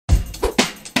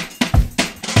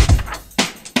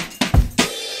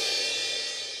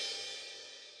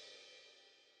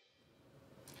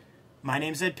My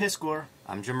name's Ed Piscor.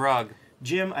 I'm Jim Rugg.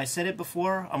 Jim, I said it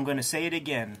before, I'm going to say it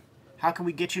again. How can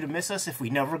we get you to miss us if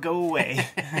we never go away?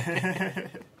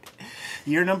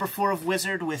 Year number 4 of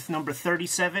Wizard with number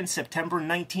 37, September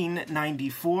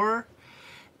 1994.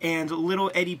 And little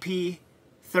Eddie P,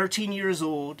 13 years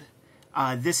old.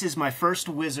 This is my first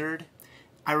Wizard.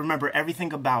 I remember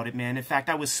everything about it, man. In fact,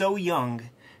 I was so young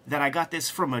that I got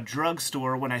this from a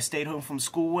drugstore when I stayed home from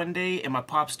school one day, and my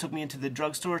pops took me into the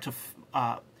drugstore to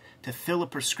fill a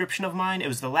prescription of mine. It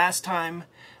was the last time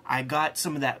I got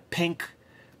some of that pink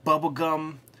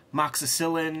bubblegum,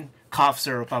 moxicillin, cough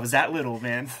syrup. I was that little,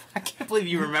 man. I can't believe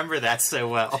you remember that so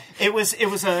well. It was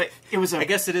a. I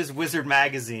guess it is Wizard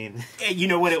Magazine. You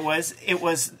know what it was? It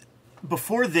was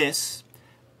before this.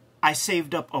 I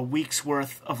saved up a week's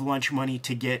worth of lunch money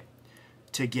to get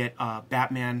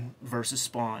Batman versus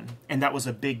Spawn, and that was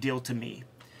a big deal to me.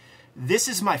 This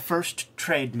is my first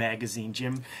trade magazine,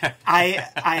 Jim.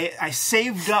 I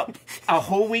saved up a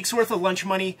whole week's worth of lunch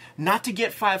money not to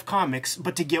get 5 comics,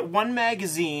 but to get one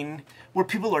magazine where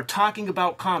people are talking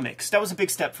about comics. That was a big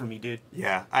step for me, dude.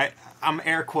 Yeah, I'm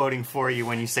air quoting for you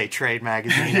when you say trade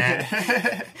magazine,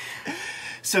 Ed.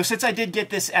 So since I did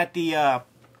get this at the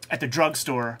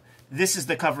drugstore, this is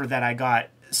the cover that I got.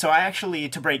 So I actually,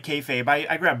 to break kayfabe,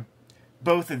 I grabbed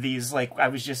both of these. Like, I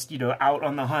was just, out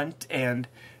on the hunt and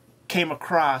came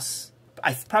across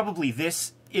probably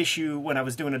this issue when I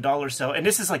was doing a dollar sale. And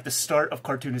this is like the start of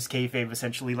Cartoonist Kayfabe,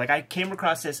 essentially. Like, I came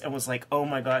across this and was like, oh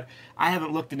my god, I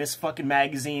haven't looked in this fucking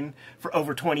magazine for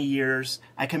over 20 years.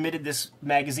 I committed this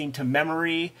magazine to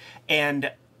memory, and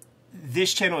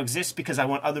this channel exists because I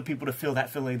want other people to feel that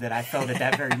feeling that I felt at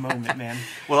that very moment, man.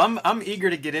 Well, I'm eager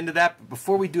to get into that. But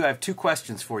before we do, I have 2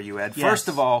 questions for you, Ed. Yes. First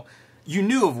of all, you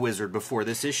knew of Wizard before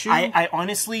this issue? I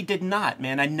honestly did not,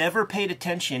 man. I never paid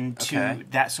attention to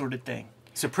that sort of thing.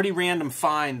 It's a pretty random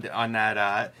find on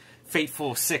that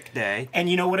fateful sick day. And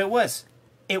you know what it was?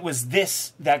 It was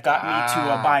this that got me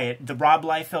to buy it. The Rob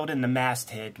Liefeld and the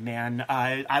masthead, man.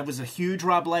 I was a huge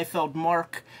Rob Liefeld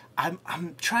mark.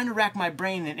 I'm trying to rack my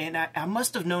brain, and I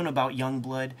must have known about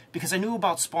Youngblood because I knew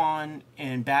about Spawn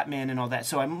and Batman and all that.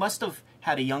 So I must have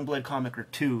had a Youngblood comic or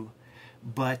 2,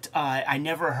 but I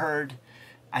never heard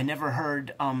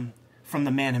from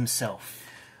the man himself.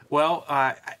 Well,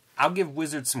 I'll give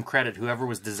Wizard some credit. Whoever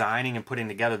was designing and putting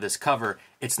together this cover,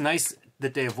 it's nice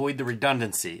that they avoid the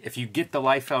redundancy. If you get the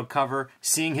Liefeld cover,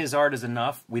 seeing his art is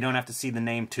enough. We don't have to see the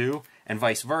name too, and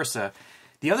vice versa.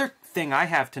 The other thing I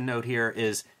have to note here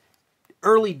is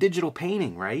early digital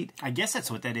painting, right? I guess that's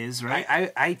what that is,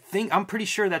 right? I'm pretty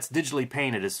sure that's digitally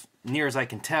painted as near as I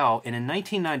can tell. And in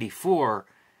 1994,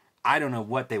 I don't know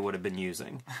what they would have been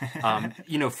using.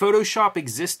 Photoshop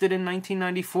existed in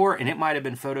 1994, and it might have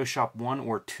been Photoshop 1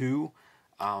 or 2.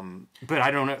 But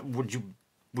I don't know.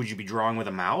 Would you be drawing with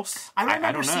a mouse? I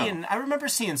remember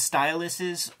seeing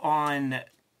styluses on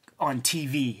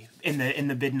TV in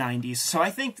the mid 90s. So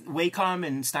I think Wacom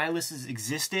and styluses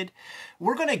existed.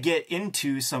 We're gonna get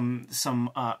into some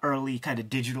early kind of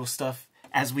digital stuff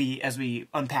as we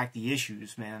unpack the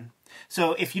issues, man.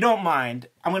 So if you don't mind,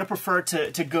 I'm gonna prefer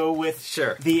to go with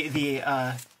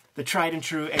the tried and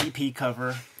true Eddie P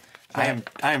cover. I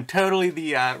am totally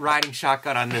the riding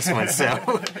shotgun on this one.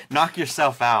 So knock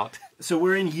yourself out. So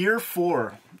we're in year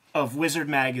 4 of Wizard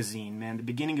Magazine, man, the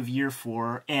beginning of year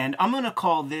 4, and I'm going to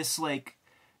call this like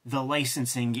the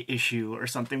licensing issue or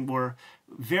something where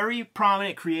very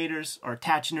prominent creators are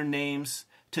attaching their names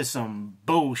to some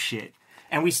bullshit.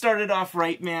 And we started off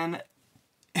right, man.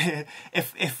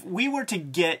 If we were to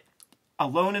get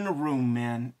alone in a room,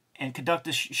 man, and conduct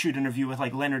a shoot interview with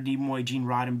like Leonard Nimoy, Gene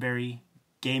Roddenberry,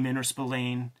 Gaiman, or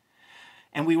Spillane,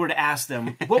 and we were to ask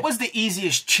them, what was the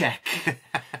easiest check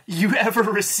you ever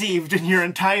received in your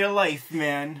entire life,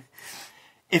 man?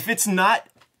 If it's not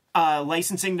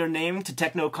licensing their name to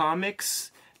Techno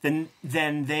Comics, then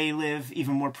they live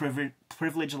even more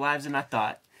privileged lives than I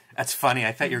thought. That's funny.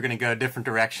 I thought you were going to go a different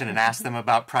direction and ask them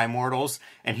about Primortals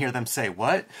and hear them say,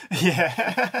 what?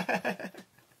 Yeah.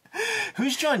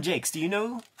 Who's John Jakes? Do you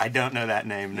know? I don't know that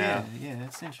name, no. Yeah,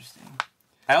 that's interesting.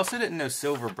 I also didn't know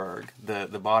Silverberg, the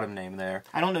bottom name there.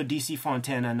 I don't know DC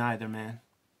Fontana neither, man.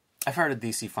 I've heard of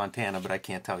DC Fontana, but I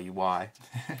can't tell you why.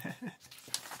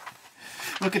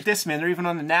 Look at this, man. They're even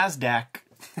on the NASDAQ.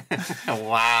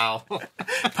 Wow.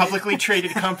 Publicly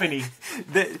traded company.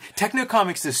 The Techno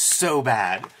Comics is so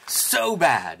bad. So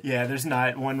bad. Yeah, there's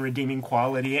not one redeeming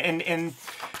quality. And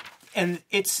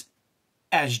it's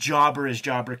as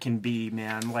jobber can be,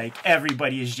 man. Like,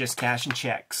 everybody is just cashing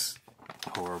checks.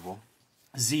 Horrible.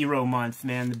 0 month,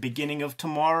 man. The beginning of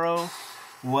tomorrow.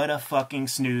 What a fucking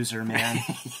snoozer, man.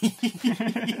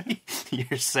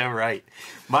 You're so right.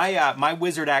 My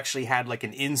wizard actually had like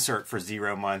an insert for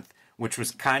 0 month, which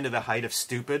was kind of the height of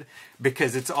stupid,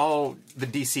 because it's all the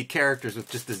DC characters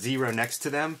with just the 0 next to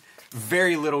them.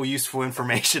 Very little useful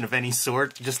information of any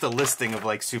sort. Just a listing of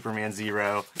like Superman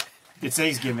 0. It's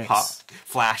Ace gimmicks.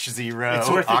 Flash 0. It's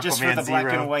worth Aquaman it just for the black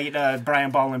 0. and white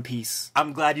Brian Ballin piece.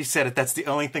 I'm glad you said it. That's the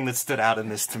only thing that stood out in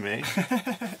this to me.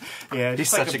 Yeah,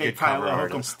 He's like such a big good cover pile of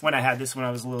artist. When I had this when I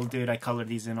was a little dude, I colored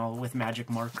these in all with magic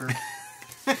marker.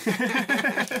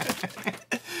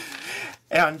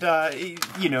 And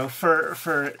you know,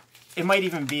 for it might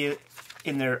even be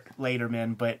in there later,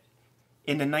 man, but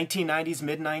in the 1990s,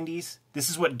 mid-90s, this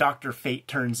is what Dr. Fate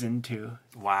turns into.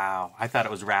 Wow. I thought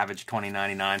it was Ravage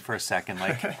 2099 for a second,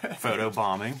 like photo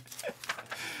bombing.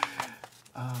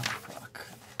 Oh, fuck.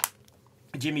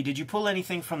 Jimmy, did you pull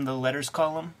anything from the letters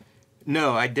column?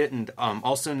 No, I didn't.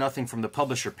 Also, nothing from the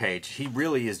publisher page. He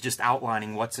really is just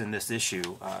outlining what's in this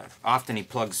issue. Often he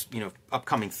plugs, you know,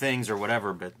 upcoming things or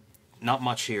whatever, but not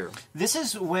much here. This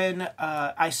is when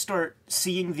I start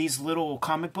seeing these little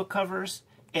comic book covers.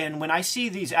 And when I see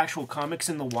these actual comics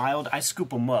in the wild, I scoop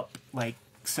them up. Like,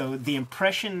 so the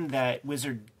impression that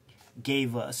Wizard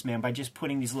gave us, man, by just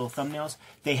putting these little thumbnails,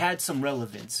 they had some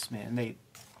relevance, man. They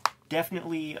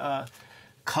definitely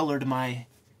colored my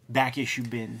back issue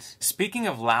bins. Speaking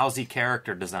of lousy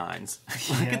character designs,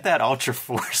 look at that Ultra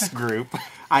Force group.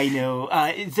 I know.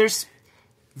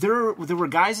 There were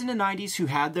guys in the 90s who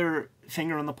had their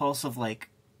finger on the pulse of, like,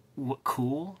 what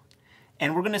cool.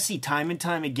 And we're going to see time and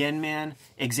time again, man,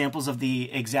 examples of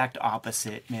the exact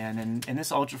opposite, man. And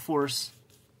this Ultra Force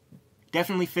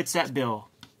definitely fits that bill.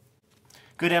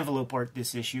 Good envelope art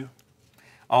this issue.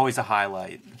 Always a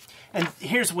highlight. And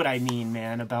here's what I mean,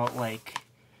 man, about, like,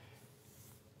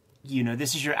 you know,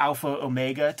 this is your Alpha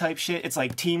Omega type shit. It's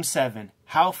like Team 7.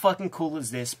 How fucking cool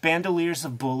is this? Bandoliers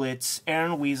of bullets,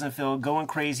 Aaron Wiesenfeld going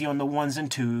crazy on the 1s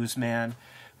and 2s, man.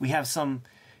 We have some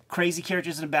crazy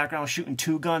characters in the background shooting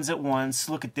 2 guns at once.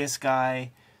 Look at this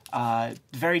guy.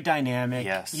 Very dynamic.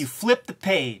 Yes. You flip the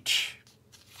page.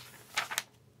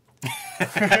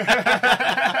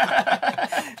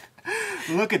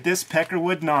 Look at this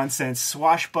Peckerwood nonsense.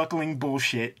 Swashbuckling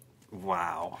bullshit.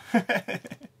 Wow.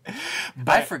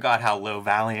 I forgot how low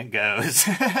Valiant goes.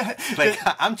 Like,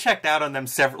 I'm checked out on them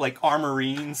several, like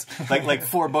Armorines, like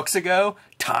 4 books ago.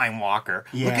 Time Walker.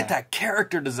 Yeah. Look at that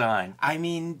character design. I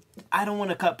mean, I don't want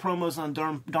to cut promos on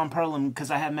Don Perlin because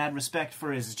I have mad respect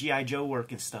for his G.I. Joe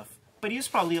work and stuff. But he was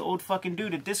probably an old fucking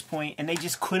dude at this point, and they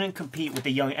just couldn't compete with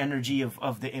the young energy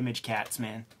of the Image Cats,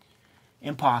 man.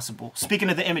 Impossible. Speaking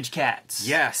of the Image Cats.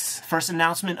 Yes. First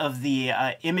announcement of the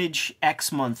Image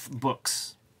X Month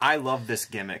books. I love this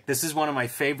gimmick. This is one of my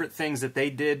favorite things that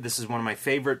they did. This is one of my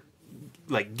favorite,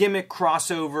 like, gimmick,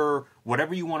 crossover,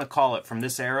 whatever you want to call it from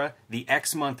this era. The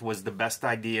X Month was the best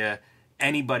idea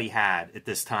anybody had at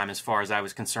this time as far as I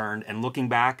was concerned. And looking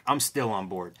back, I'm still on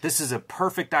board. This is a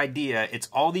perfect idea. It's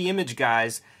all the Image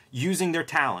guys using their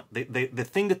talent. The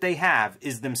thing that they have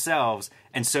is themselves.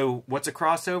 And so what's a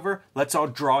crossover? Let's all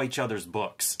draw each other's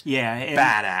books. Yeah. And,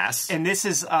 badass. And this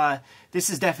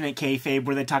is definite kayfabe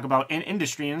where they talk about an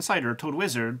industry insider told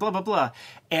Wizard, blah, blah, blah.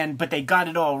 But they got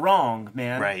it all wrong,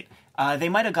 man. Right. They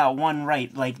might have got one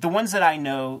right. Like, the ones that I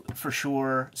know for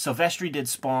sure, Silvestri did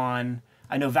Spawn.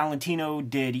 I know Valentino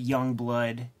did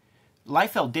Youngblood.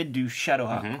 Liefeld did do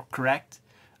Shadowhawk, correct?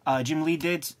 Jim Lee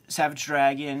did Savage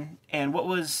Dragon. And what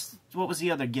was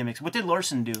the other gimmicks? What did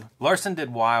Larson do? Larson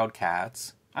did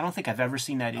Wildcats. I don't think I've ever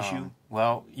seen that issue.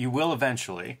 Well, you will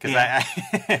eventually, because Yeah.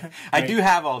 I do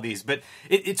have all these, but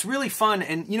it's really fun,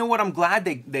 and you know what? I'm glad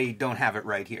they don't have it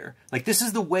right here. Like, this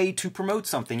is the way to promote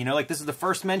something, you know? Like, this is the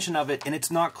first mention of it, and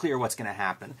it's not clear what's going to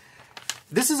happen.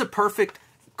 This is a perfect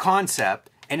concept,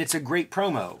 and it's a great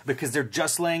promo, because they're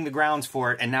just laying the grounds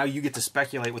for it, and now you get to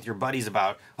speculate with your buddies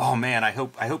about, oh man, I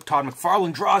hope Todd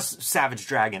McFarlane draws Savage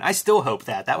Dragon. I still hope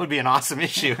that. That would be an awesome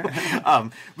issue.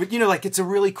 But, you know, like, it's a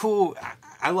really cool...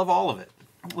 I love all of it.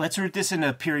 Let's root this in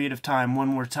a period of time one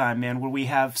more time, man, where we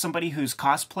have somebody who's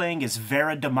cosplaying as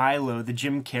Vera DeMilo, the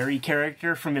Jim Carrey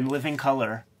character from In Living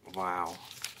Color. Wow.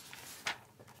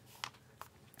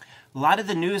 A lot of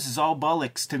the news is all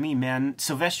bollocks to me, man.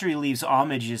 Silvestri leaves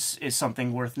Homage is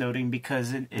something worth noting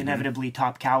because inevitably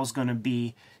Top Cow's going to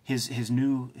be his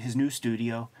new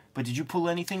studio. But did you pull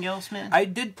anything else, man? I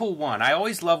did pull one. I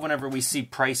always love whenever we see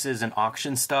prices and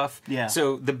auction stuff. Yeah.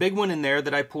 So the big one in there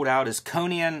that I pulled out is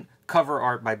Conan cover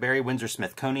art by Barry Windsor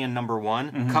Smith. Conan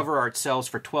 #1. Cover art sells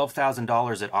for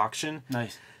 $12,000 at auction.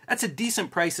 Nice. That's a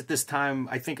decent price at this time.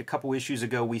 I think a couple issues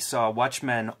ago we saw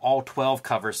Watchmen all 12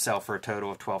 covers sell for a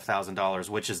total of $12,000,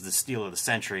 which is the steal of the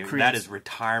century. That is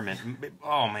retirement.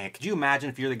 Oh man, could you imagine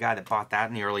if you're the guy that bought that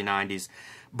in the early 90s?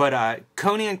 But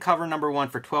Conan cover number 1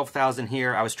 for $12,000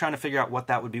 here. I was trying to figure out what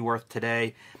that would be worth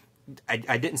today.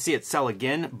 I didn't see it sell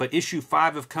again, but issue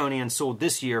 5 of Conan sold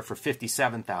this year for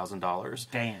 $57,000.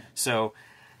 Damn. So,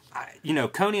 you know,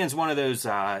 Conan's one of those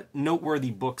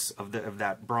noteworthy books of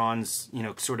that bronze, you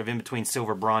know, sort of in between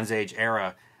Silver Bronze Age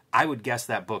era. I would guess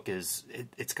that book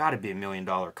it's got to be $1 million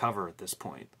cover at this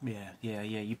point. Yeah.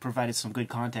 You provided some good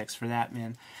context for that,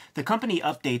 man. The company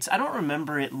updates. I don't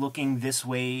remember it looking this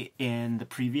way in the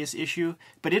previous issue,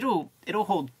 but it'll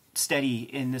hold steady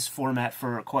in this format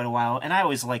for quite a while. And I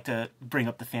always like to bring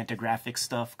up the Fantagraphics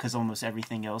stuff because almost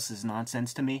everything else is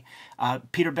nonsense to me.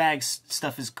 Peter Baggs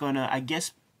stuff is gonna, I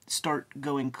guess, start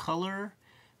going color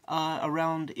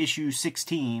around issue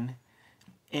 16,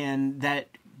 and that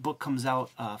book comes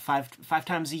out five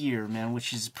times a year, man,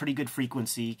 which is pretty good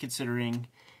frequency considering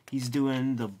he's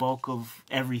doing the bulk of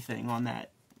everything on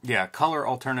that. Yeah, color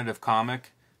alternative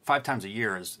comic 5 times a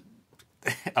year is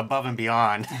above and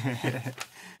beyond.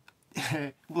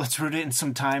 Let's root it in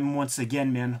some time once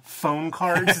again, man. Phone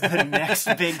cards, the next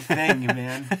big thing,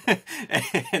 man.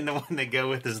 And the one they go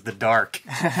with is the dark.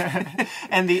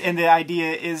 and the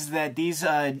idea is that these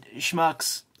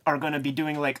schmucks are going to be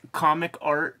doing like comic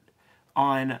art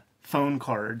on phone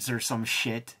cards or some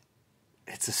shit.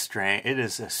 It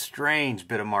is a strange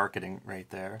bit of marketing right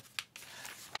there.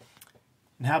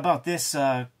 And how about this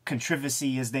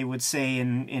controversy, as they would say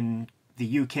in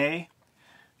the UK?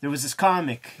 There was this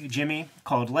comic, Jimmy,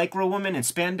 called Lycra Woman and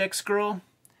Spandex Girl,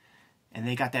 and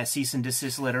they got that cease and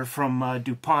desist letter from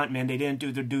DuPont, man. They didn't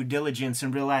do their due diligence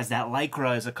and realize that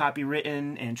Lycra is a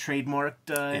copywritten and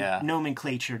trademarked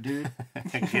nomenclature, dude.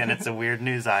 Again, it's a weird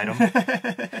news item.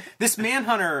 This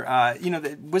Manhunter, you know,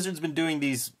 the Wizard's been doing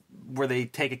these where they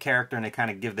take a character and they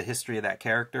kind of give the history of that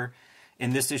character.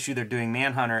 In this issue, they're doing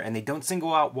Manhunter, and they don't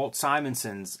single out Walt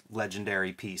Simonson's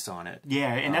legendary piece on it.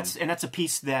 Yeah, and that's a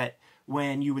piece that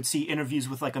when you would see interviews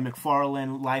with like a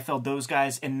McFarlane, Liefeld, those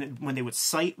guys, and when they would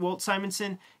cite Walt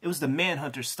Simonson, it was the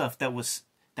Manhunter stuff that would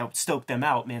stoke them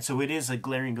out, man. So it is a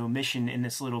glaring omission in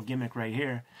this little gimmick right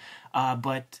here.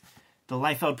 But the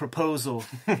Liefeld proposal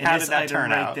in How this did that item turn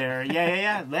right out? there,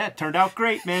 yeah, that turned out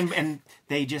great, man. And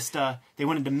they just they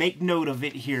wanted to make note of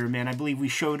it here, man. I believe we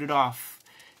showed it off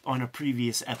on a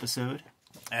previous episode.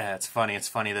 It's funny. It's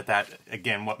funny that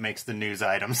again, what makes the news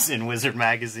items in Wizard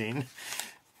Magazine.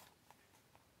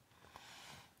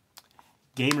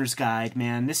 Gamer's Guide,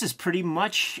 man. This is pretty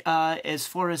much, as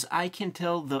far as I can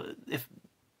tell,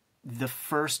 the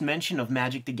first mention of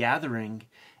Magic the Gathering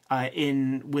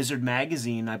in Wizard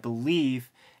Magazine, I believe.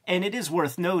 And it is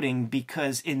worth noting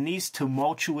because in these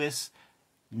tumultuous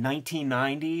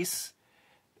 1990s,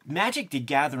 Magic the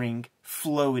Gathering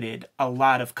floated a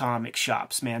lot of comic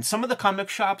shops, man. Some of the comic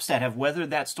shops that have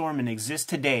weathered that storm and exist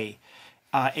today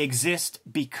exist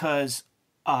because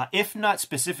if not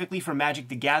specifically for Magic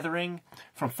the Gathering,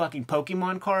 from fucking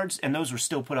Pokemon cards, and those were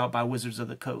still put out by Wizards of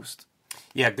the Coast.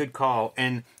 Yeah, good call.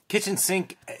 And Kitchen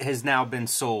Sink has now been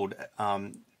sold.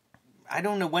 I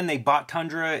don't know when they bought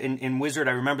Tundra in Wizard.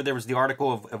 I remember there was the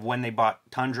article of when they bought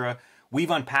Tundra.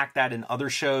 We've unpacked that in other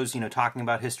shows, you know, talking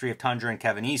about history of Tundra and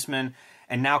Kevin Eastman.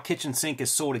 And now Kitchen Sink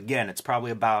is sold again. It's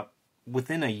probably about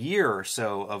within a year or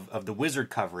so of the Wizard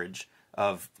coverage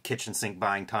of Kitchen Sink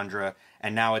buying Tundra,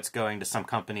 and now it's going to some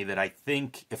company that I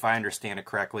think, if I understand it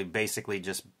correctly, basically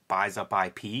just buys up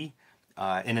IP in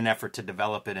an effort to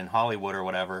develop it in Hollywood or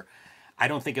whatever. I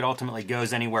don't think it ultimately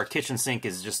goes anywhere. Kitchen Sink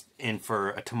is just in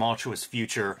for a tumultuous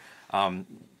future,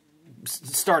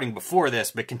 starting before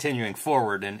this, but continuing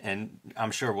forward, and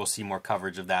I'm sure we'll see more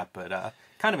coverage of that, but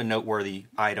kind of a noteworthy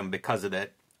item because of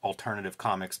that alternative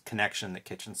comics connection that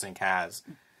Kitchen Sink has.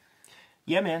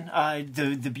 Yeah, man.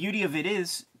 The beauty of it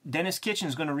is Dennis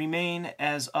Kitchen's going to remain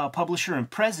as publisher and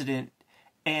president.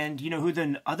 And you know who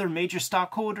the other major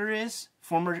stockholder is?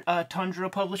 Former Tundra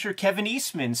publisher Kevin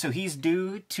Eastman. So he's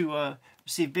due to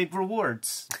receive big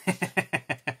rewards.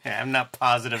 I'm not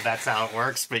positive that's how it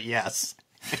works, but yes.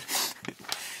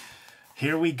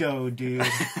 Here we go, dude.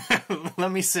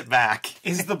 Let me sit back.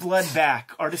 Is the blood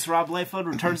back? Artist Rob Liefeld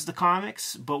returns to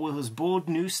comics, but will his bold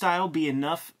new style be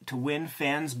enough to win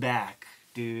fans back,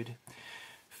 dude?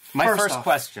 My first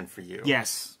question for you.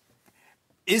 Yes.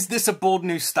 Is this a bold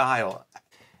new style?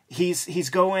 He's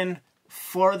going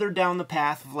farther down the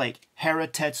path of like Hera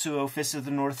Tetsuo, Fist of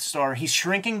the North Star. He's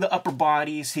shrinking the upper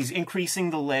bodies. He's increasing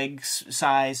the legs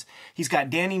size. He's got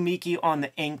Danny Miki on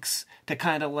the inks to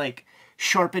kind of like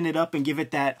sharpen it up and give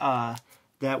it that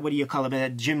what do you call it,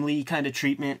 that Jim Lee kind of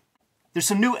treatment. There's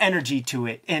some new energy to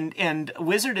it. And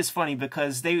Wizard is funny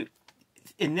because they,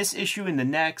 in this issue and the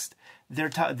next,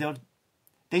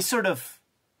 they sort of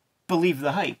believe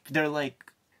the hype. They're like,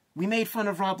 we made fun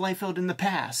of Rob Liefeld in the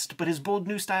past, but his bold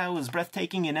new style is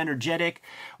breathtaking and energetic.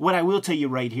 What I will tell you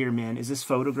right here, man, is this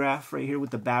photograph right here with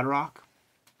the Badrock.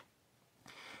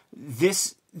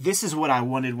 This is what I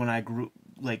wanted when I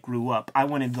grew up. I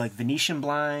wanted like Venetian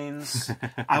blinds.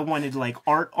 I wanted like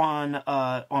art on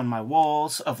my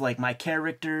walls of like my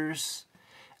characters.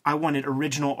 I wanted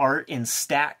original art in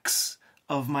stacks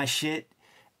of my shit,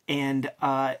 and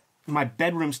my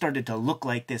bedroom started to look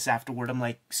like this afterward. I'm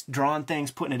like drawing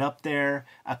things, putting it up there,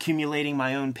 accumulating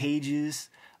my own pages.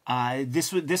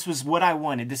 This was what I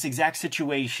wanted, this exact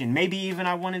situation. Maybe even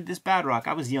I wanted this Badrock.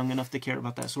 I was young enough to care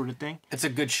about that sort of thing. It's a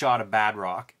good shot of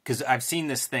Badrock, because I've seen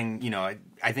this thing, you know,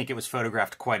 I think it was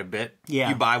photographed quite a bit. Yeah.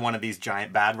 You buy one of these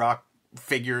giant Badrock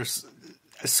figures,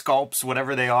 sculpts,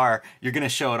 whatever they are, you're going to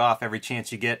show it off every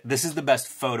chance you get. This is the best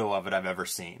photo of it I've ever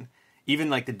seen.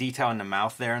 Even like the detail in the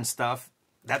mouth there and stuff.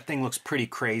 That thing looks pretty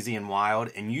crazy and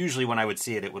wild, and usually when I would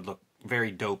see it, it would look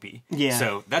very dopey. Yeah.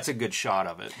 So that's a good shot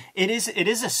of it. It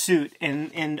is a suit,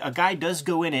 and a guy does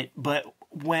go in it, but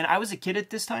when I was a kid at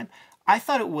this time, I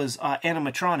thought it was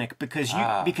animatronic,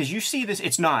 because you see this,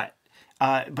 it's not,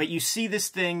 but you see this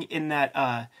thing in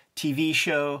that TV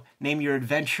show, Name Your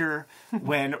Adventure,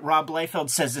 when Rob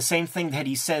Liefeld says the same thing that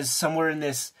he says somewhere in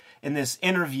this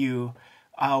interview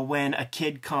when a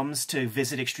kid comes to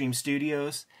visit Extreme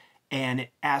Studios, and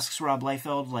asks Rob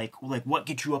Liefeld, like, what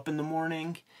gets you up in the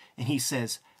morning? And he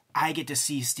says, I get to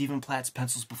see Stephen Platt's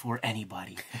pencils before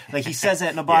anybody. Like, he says that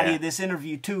in the body of this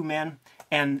interview, too, man.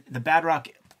 And the Badrock,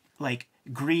 like,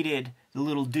 greeted the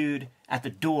little dude at the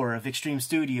door of Extreme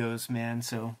Studios, man.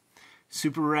 So,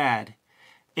 super rad.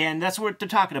 And that's what they're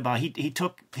talking about. He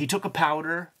took a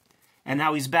powder, and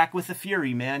now he's back with the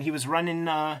Fury, man. He was running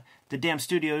the damn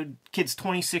studio. Kid's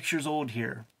 26 years old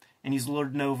here, and he's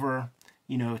lording over,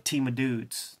 you know, a team of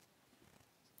dudes.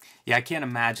 Yeah, I can't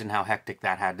imagine how hectic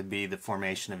that had to be, the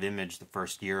formation of Image, the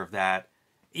first year of that.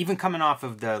 Even coming off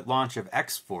of the launch of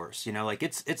X-Force, you know, like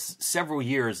it's several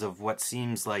years of what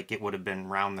seems like it would have been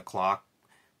round-the-clock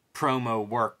promo,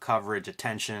 work, coverage,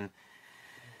 attention.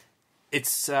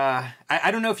 It's, I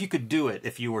don't know if you could do it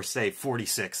if you were, say,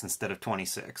 46 instead of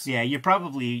 26. Yeah, you're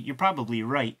probably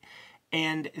right.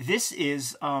 And this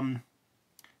is an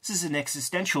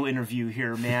existential interview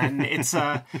here, man. It's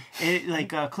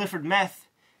like Clifford Meth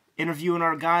interviewing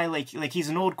our guy like he's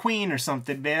an old queen or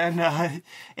something, man.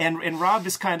 And Rob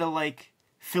is kind of like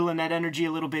feeling that energy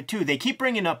a little bit too. They keep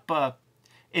bringing up,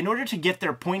 in order to get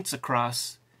their points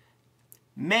across,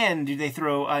 man, do they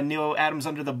throw Neil Adams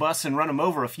under the bus and run him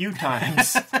over a few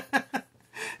times.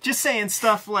 Just saying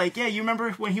stuff like, yeah, you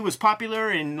remember when he was popular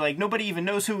and like nobody even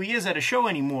knows who he is at a show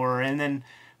anymore. And then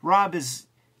Rob is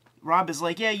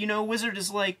like, yeah, you know, Wizard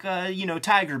is like, you know,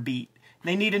 Tiger Beat.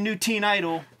 They need a new teen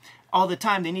idol all the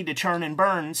time. They need to churn and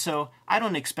burn. So I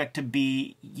don't expect to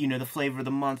be, you know, the flavor of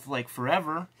the month like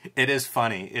forever. It is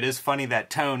funny. It is funny, that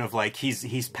tone of like he's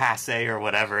passé or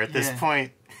whatever at this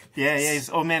point. Yeah, he's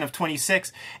old man of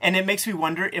 26. And it makes me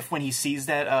wonder if when he sees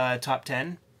that top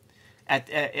 10 at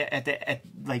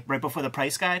like right before the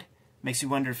price guide, makes you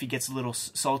wonder if he gets a little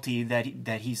salty that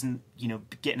he's, you know,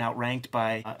 getting outranked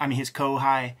by his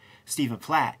co-high Stephen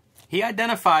Platt. He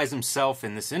identifies himself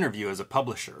in this interview as a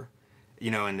publisher, you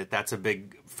know, and that's a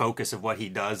big focus of what he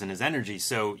does and his energy.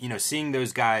 So, you know, seeing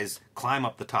those guys climb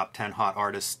up the top 10 hot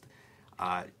artists,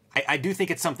 I do think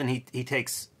it's something he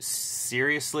takes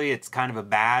seriously. It's kind of a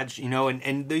badge, you know,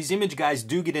 and these Image guys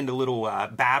do get into little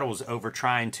battles over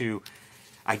trying to,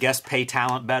 I guess, pay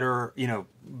talent better. You know,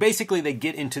 basically they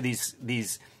get into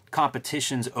these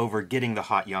competitions over getting the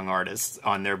hot young artists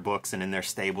on their books and in their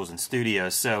stables and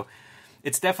studios. So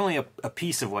it's definitely a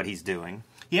piece of what he's doing.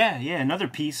 Yeah. Another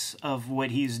piece of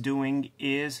what he's doing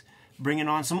is bringing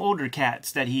on some older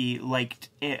cats that he liked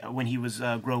when he was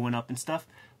growing up and stuff.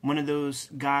 One of those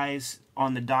guys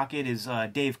on the docket is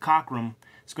Dave Cockrum.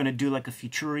 He's going to do like a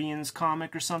Futurians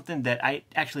comic or something that I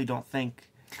actually don't think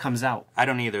comes out. I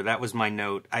don't either. That was my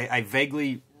note. I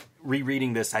vaguely,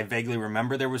 rereading this, I vaguely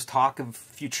remember there was talk of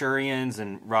Futurians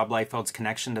and Rob Liefeld's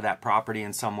connection to that property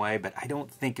in some way, but I don't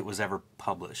think it was ever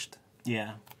published.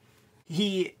 Yeah.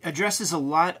 He addresses a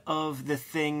lot of the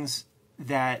things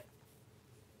that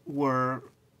were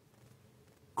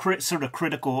sort of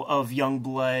critical of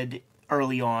Youngblood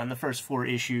early on, the first 4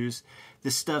 issues.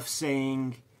 The stuff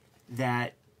saying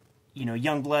that, you know,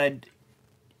 Youngblood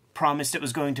promised it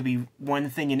was going to be one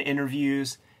thing in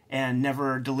interviews and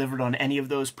never delivered on any of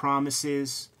those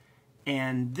promises.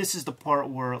 And this is the part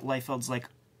where Liefeld's like,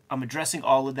 I'm addressing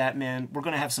all of that, man. We're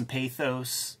going to have some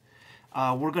pathos.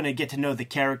 We're going to get to know the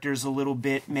characters a little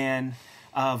bit, man.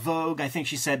 Vogue, I think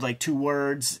she said like 2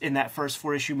 words in that first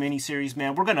 4-issue miniseries,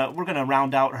 man. We're gonna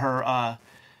round out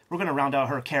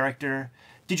her character.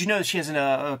 Did you know that she has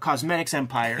a cosmetics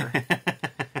empire?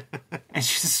 And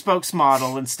she's a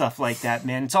spokesmodel and stuff like that,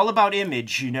 man. It's all about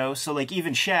image, you know? So like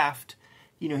even Shaft,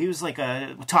 you know, he was like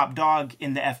a top dog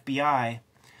in the FBI.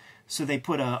 So they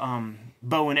put a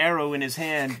bow and arrow in his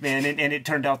hand, man, and it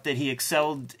turned out that he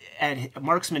excelled at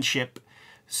marksmanship.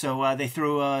 So they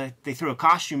threw a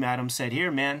costume at him, said,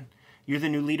 "Here, man, you're the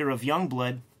new leader of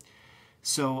Youngblood."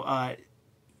 So,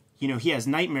 you know, he has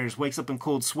nightmares, wakes up in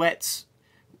cold sweats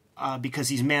because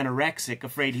he's manorexic,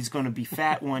 afraid he's going to be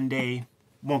fat one day,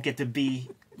 won't get to be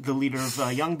the leader of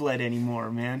Youngblood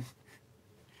anymore, man.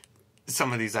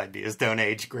 Some of these ideas don't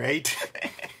age great.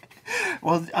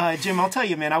 Well, Jim, I'll tell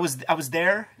you, man, I was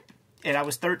there, and I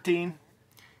was 13,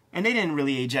 and they didn't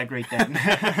really age that great then.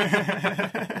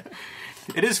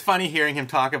 It is funny hearing him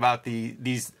talk about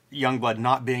these Youngblood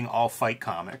not being all fight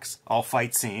comics, all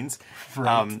fight scenes.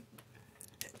 Right.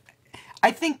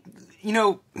 I think, you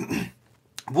know,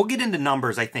 we'll get into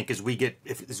numbers, I think, as we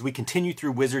continue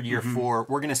through Wizard Year 4,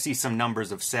 we're going to see some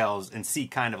numbers of sales and see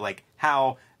kind of like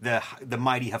how the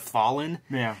mighty have fallen.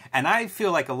 Yeah. And I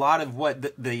feel like a lot of what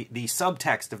the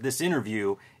subtext of this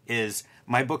interview is,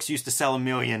 my books used to sell 1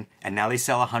 million and now they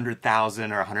sell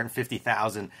 100,000 or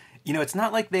 150,000. You know, it's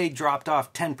not like they dropped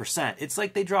off 10%. It's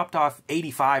like they dropped off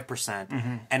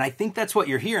 85%. And I think that's what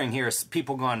you're hearing here is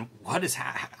people going,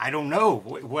 I don't know.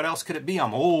 What else could it be?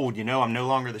 I'm old, you know. I'm no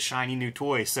longer the shiny new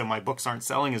toy, so my books aren't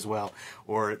selling as well.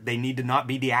 Or they need to not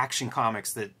be the action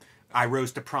comics that I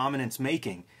rose to prominence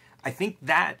making. I think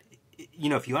that, you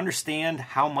know, if you understand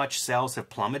how much sales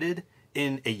have plummeted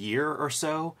in a year or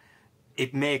so,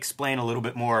 it may explain a little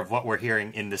bit more of what we're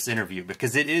hearing in this interview,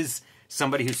 because it is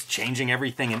somebody who's changing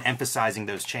everything and emphasizing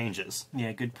those changes.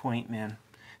 Yeah, good point, man.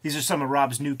 These are some of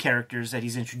Rob's new characters that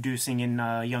he's introducing in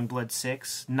Youngblood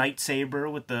 6. Night Saber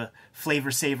with the Flavor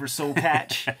Saver soul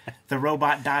patch, the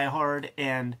Robot Diehard,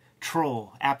 and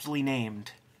Troll, aptly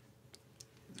named.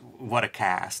 What a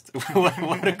cast.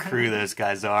 What a crew those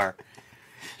guys are.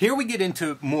 Here we get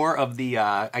into more of the,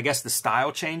 I guess, the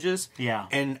style changes. Yeah.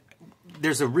 And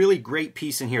there's a really great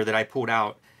piece in here that I pulled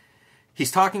out. He's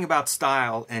talking about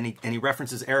style, and he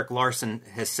references Eric Larson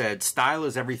has said, style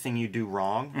is everything you do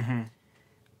wrong.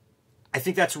 I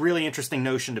think that's a really interesting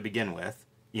notion to begin with.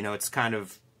 You know, it's kind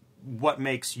of what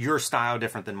makes your style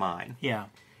different than mine. Yeah.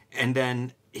 And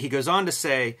then he goes on to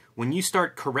say, when you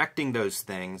start correcting those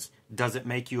things, does it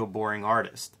make you a boring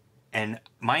artist? And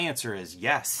my answer is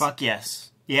yes. Fuck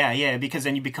yes. Yeah, because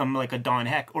then you become like a Don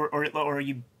Heck, or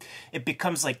it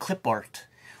becomes like clip art.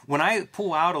 When I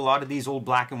pull out a lot of these old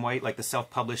black and white, like the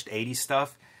self-published 80s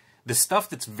stuff, the stuff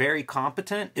that's very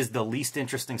competent is the least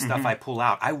interesting stuff I pull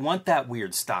out. I want that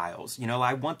weird styles. You know,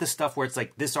 I want the stuff where it's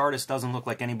like, this artist doesn't look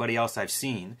like anybody else I've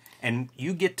seen. And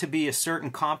you get to be a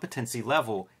certain competency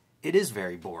level, it is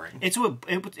very boring. It's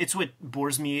what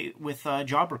bores me with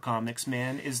Jobber comics,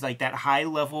 man, is like that high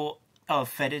level of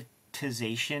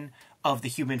fetishization of the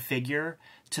human figure,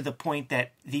 to the point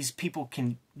that these people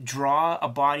can draw a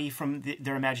body from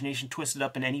their imagination, twist it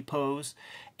up in any pose,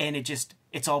 and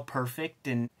it's all perfect.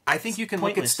 And I think you can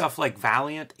look at stuff like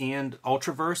Valiant and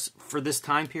Ultraverse for this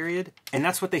time period, and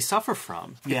that's what they suffer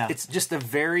from. Yeah. It's just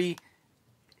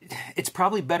it's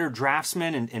probably better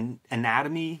draftsman and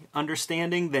anatomy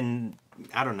understanding than,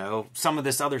 I don't know, some of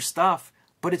this other stuff,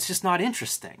 but it's just not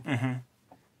interesting.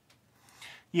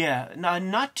 Yeah,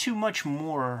 not too much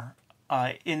more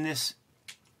in this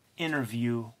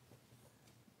interview.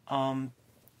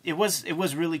 It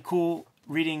was really cool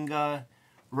reading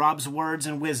Rob's words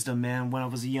and wisdom, man, when I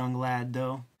was a young lad,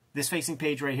 though. This facing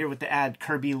page right here with the ad,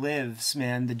 Kirby Lives,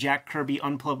 man, the Jack Kirby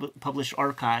unpublished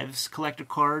archives, collector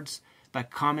cards by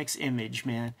Comics Image,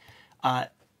 man.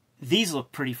 These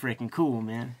look pretty freaking cool,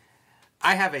 man.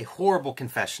 I have a horrible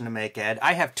confession to make, Ed.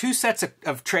 I have 2 sets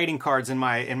of trading cards in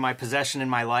my possession in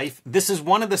my life. This is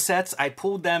one of the sets. I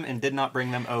pulled them and did not bring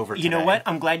them over today. You know what?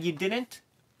 I'm glad you didn't,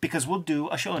 because we'll do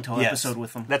a show and tell episode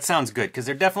with them. That sounds good, because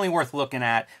they're definitely worth looking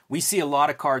at. We see a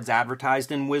lot of cards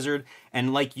advertised in Wizard,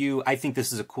 and like you, I think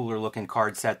this is a cooler looking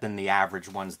card set than the average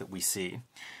ones that we see.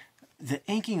 The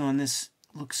inking on this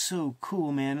looks so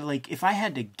cool, man. Like, if I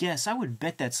had to guess, I would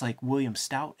bet that's like William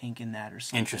Stout inking that or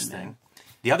something. Interesting. Man.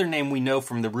 The other name we know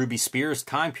from the Ruby Spears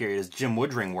time period is Jim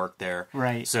Woodring worked there.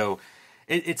 Right. So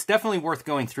it's definitely worth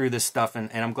going through this stuff, and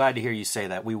I'm glad to hear you say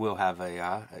that. We will have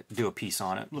do a piece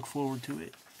on it. Look forward to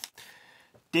it.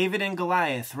 David and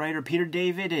Goliath. Writer Peter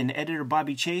David and editor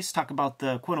Bobby Chase talk about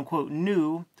the quote-unquote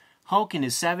new Hulk and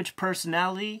his savage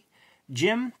personality.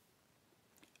 Jim,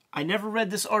 I never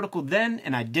read this article then,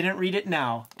 and I didn't read it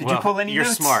now. Did you pull any notes?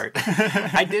 You're smart.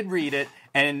 I did read it,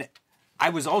 and I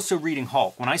was also reading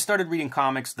Hulk. When I started reading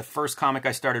comics, the first comic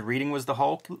I started reading was the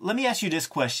Hulk. Let me ask you this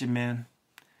question, man.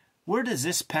 Where does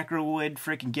this Peckerwood,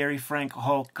 freaking Gary Frank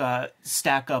Hulk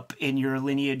stack up in your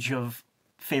lineage of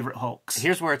favorite Hulks?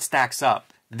 Here's where it stacks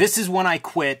up. This is when I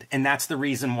quit, and that's the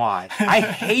reason why. I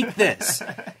hate this.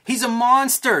 He's a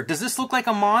monster. Does this look like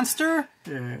a monster?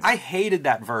 Yeah. I hated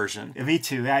that version. Me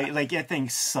too. That thing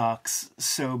sucks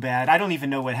so bad. I don't even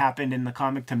know what happened in the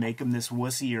comic to make him this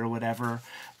wussy or whatever.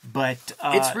 But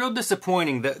it's real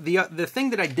disappointing. The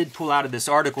thing that I did pull out of this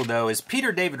article, though, is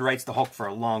Peter David writes the Hulk for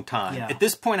a long time. Yeah. At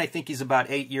this point, I think he's about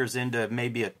 8 years into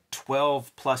maybe a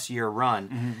 12-plus year run.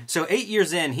 Mm-hmm. So 8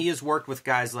 years in, he has worked with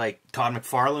guys like Todd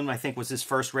McFarlane, I think was his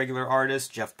first regular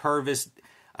artist, Jeff Purvis,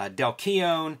 Del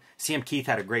Keown, CM Keith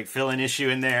had a great fill-in issue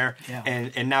in there, yeah.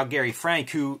 and now Gary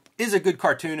Frank, who is a good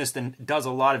cartoonist and does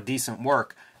a lot of decent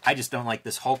work. I just don't like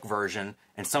this Hulk version,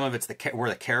 and some of it's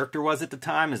where the character was at the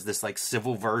time is this like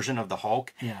civil version of the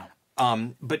Hulk. Yeah.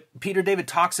 But Peter David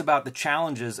talks about the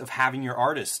challenges of having your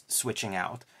artist switching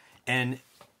out, and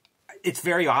it's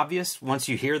very obvious once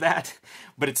you hear that,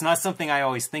 but it's not something I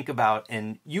always think about.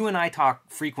 And you and I talk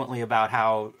frequently about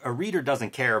how a reader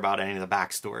doesn't care about any of the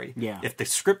backstory. Yeah. If the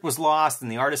script was lost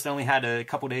and the artist only had a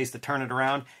couple days to turn it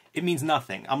around, it means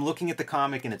nothing. I'm looking at the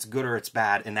comic and it's good or it's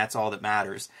bad, and that's all that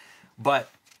matters. But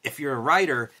if you're a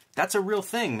writer, that's a real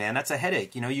thing, man. That's a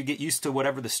headache. You know, you get used to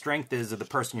whatever the strength is of the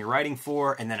person you're writing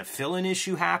for, and then a fill-in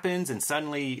issue happens, and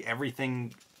suddenly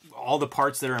everything, all the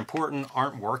parts that are important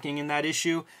aren't working in that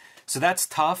issue. So that's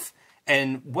tough.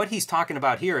 And what he's talking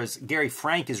about here is Gary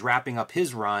Frank is wrapping up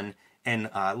his run, and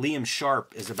Liam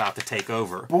Sharp is about to take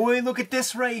over. Boy, look at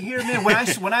this right here, man.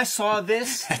 When I saw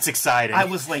this, that's exciting. I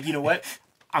was like, you know what?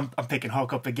 I'm picking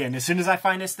Hulk up again as soon as I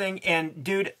find this thing. And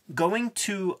dude, going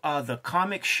to the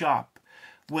comic shop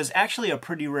was actually a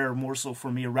pretty rare morsel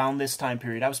for me around this time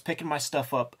period. I was picking my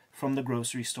stuff up from the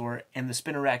grocery store, and the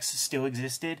spinner racks still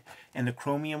existed, and the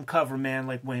chromium cover, man,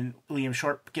 like when Liam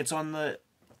Sharp gets on the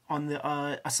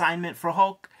assignment for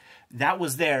Hulk, that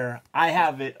was there. I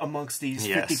have it amongst these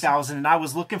 50,000, and I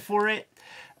was looking for it,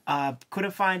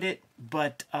 couldn't find it,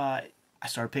 but I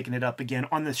started picking it up again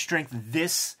on the strength of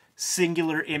this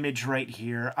singular image right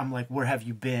here. I'm like, where have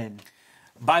you been?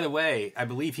 By the way, I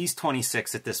believe he's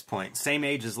 26 at this point, same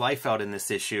age as Liefeld in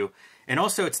this issue. And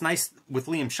also, it's nice with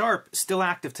Liam Sharp, still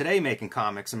active today making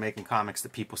comics and making comics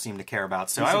that people seem to care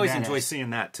about. So I always enjoy seeing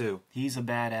that, too. He's a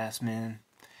badass, man.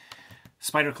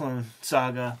 Spider-Clone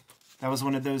Saga. That was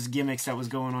one of those gimmicks that was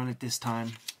going on at this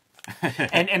time.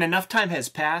 and enough time has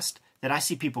passed that I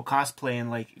see people cosplaying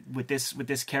like with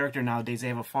this character nowadays. They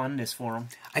have a fondness for him.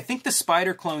 I think the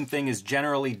Spider-Clone thing is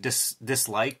generally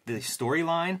disliked, the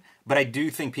storyline, but I do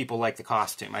think people like the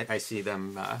costume. I see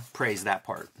them praise that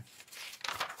part.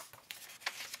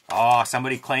 Oh,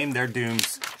 somebody claimed their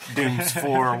Dooms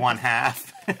for one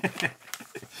half.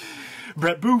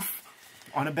 Brett Booth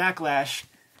on a backlash.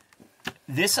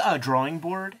 This drawing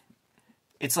board,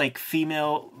 it's like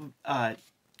female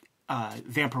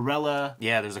Vampirella.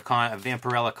 Yeah, there's a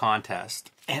Vampirella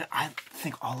contest. And I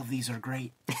think all of these are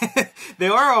great. They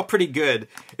are all pretty good.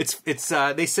 It's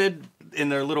they said in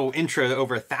their little intro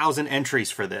over 1,000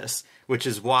 entries for this, which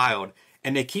is wild.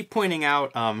 And they keep pointing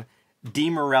out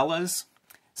Demorellas.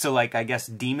 So, like, I guess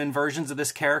demon versions of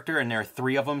this character, and there are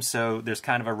 3 of them, so there's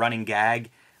kind of a running gag,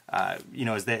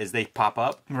 as they pop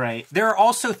up. Right. There are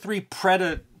also 3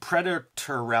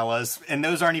 Predatorellas, and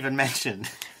those aren't even mentioned.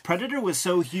 Predator was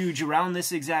so huge around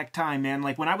this exact time, man.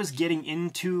 Like, when I was getting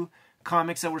into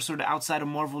comics that were sort of outside of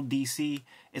Marvel DC,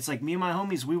 it's like me and my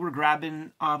homies, we were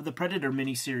grabbing the Predator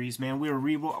miniseries, man. We were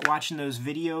watching those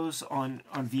videos on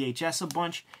VHS a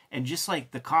bunch, and just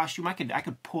like the costume, I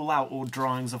could pull out old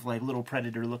drawings of like little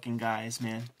Predator looking guys,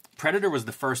 man. Predator was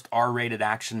the first R-rated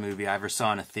action movie I ever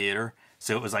saw in a theater.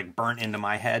 So it was like burnt into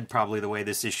my head, probably the way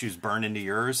this issue's burned into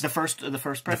yours. The first Predator? The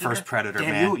first Predator,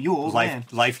 damn, man. You old man.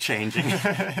 Life-changing.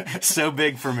 So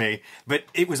big for me. But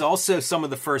it was also some of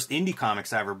the first indie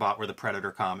comics I ever bought were the Predator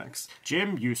comics.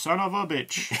 Jim, you son of a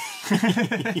bitch.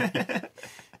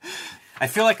 I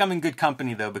feel like I'm in good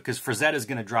company, though, because FRAZETTA is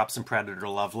going to drop some Predator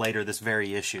love later this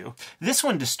very issue. This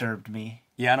one disturbed me.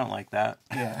 Yeah, I don't like that.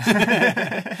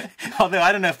 Yeah. Although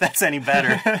I don't know if that's any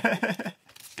better.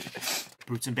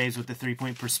 Brutes and Babes with the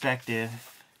 3-point perspective.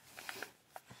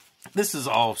 This is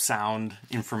all sound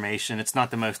information. It's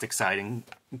not the most exciting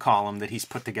column that he's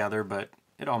put together, but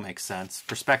it all makes sense.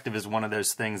 Perspective is one of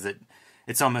those things that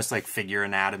It's almost like figure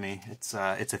anatomy. It's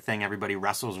a thing everybody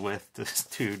wrestles with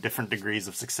to different degrees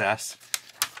of success.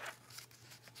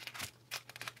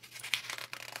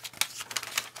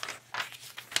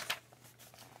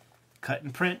 Cut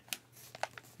and print.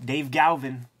 Dave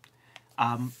Galvin.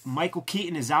 Michael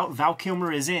Keaton is out. Val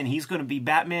Kilmer is in. He's going to be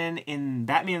Batman in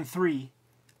Batman 3.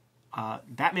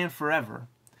 Batman Forever.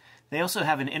 They also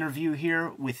have an interview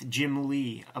here with Jim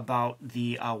Lee about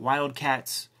the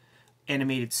Wildcats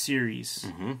animated series.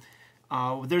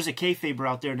 There's a Kayfaber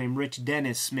out there named Rich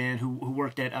Dennis, man, who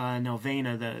worked at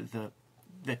Nelvana,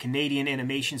 the Canadian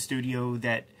animation studio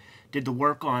that did the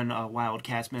work on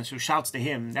Wildcats, man. So shouts to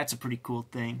him. That's a pretty cool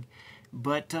thing.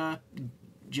 But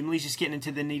Jim Lee's just getting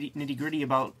into the nitty gritty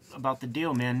about the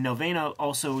deal, man. Nelvana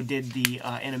also did the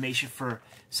animation for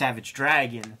Savage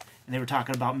Dragon, and they were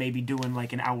talking about maybe doing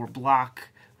like an hour block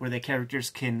where the characters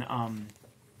can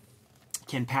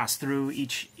pass through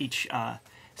each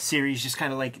series, just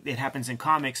kind of like it happens in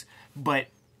comics. But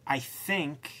I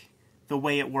think the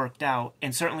way it worked out,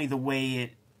 and certainly the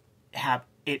way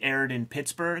it aired in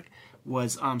Pittsburgh,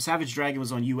 was Savage Dragon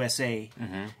was on USA,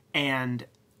 and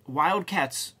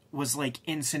Wildcats was like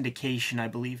in syndication, I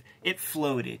believe. It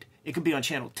floated. It could be on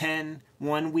Channel 10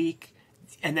 one week,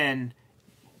 and then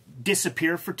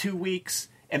disappear for 2 weeks,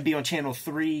 and be on Channel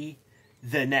 3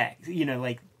 the next,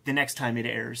 like the next time it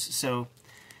airs. So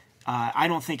I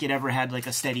don't think it ever had like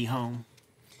a steady home.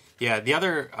 Yeah, the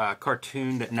other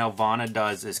cartoon that Nelvana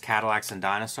does is Cadillacs and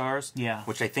Dinosaurs. Yeah.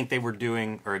 Which I think they were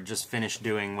doing, or just finished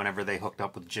doing, whenever they hooked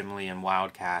up with Jim Lee and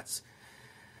Wildcats.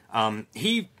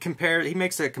 He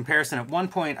makes a comparison. At one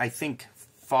point, I think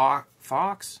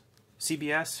Fox,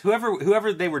 CBS,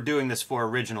 whoever they were doing this for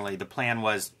originally, the plan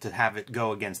was to have it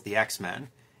go against the X-Men,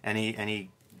 and he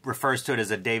refers to it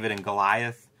as a David and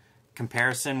Goliath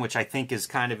comparison, which I think is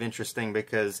kind of interesting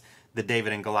because the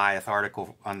David and Goliath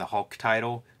article on the Hulk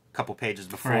title, a couple pages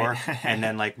before, right. And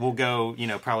then like we'll go,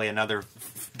 probably another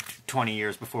 20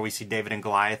 years before we see David and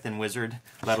Goliath in Wizard,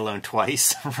 let alone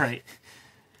twice. Right.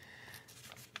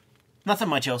 Nothing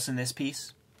much else in this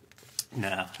piece.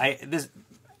 No, I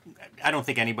don't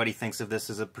think anybody thinks of this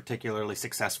as a particularly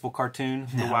successful cartoon,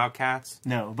 The Wildcats.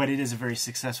 No, but it is a very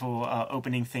successful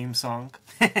opening theme song.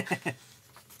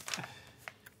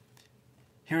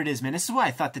 Here it is, man. This is why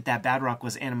I thought that Badrock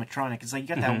was animatronic. It's like you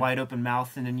got that wide open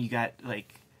mouth, and then you got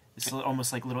like this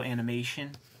almost like little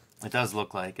animation. It does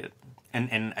look like it,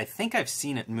 and I think I've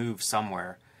seen it move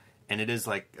somewhere, and it is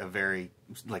like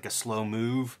a slow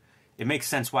move. It makes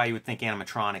sense why you would think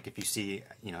animatronic if you see,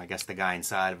 I guess the guy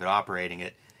inside of it operating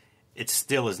it. It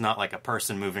still is not like a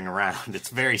person moving around. It's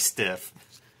very stiff.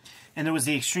 And there was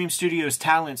the Extreme Studios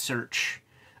talent search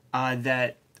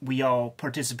that we all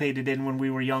participated in when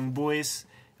we were young boys.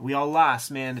 We all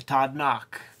lost, man, to Todd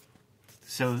Knock.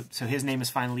 So his name is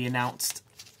finally announced.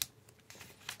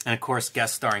 And, of course,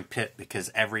 guest starring Pitt, because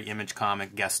every Image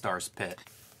comic guest stars Pitt.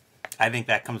 I think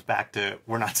that comes back to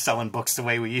we're not selling books the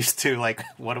way we used to. Like,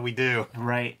 what do we do?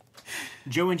 Right.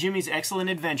 Joe and Jimmy's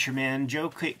Excellent Adventure, man. Joe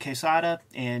Quesada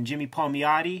and Jimmy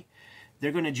Palmiotti,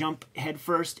 they're going to jump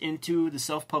headfirst into the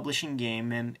self-publishing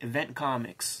game and Event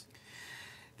Comics.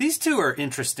 These two are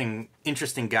interesting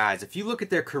guys. If you look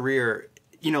at their career,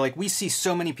 like we see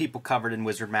so many people covered in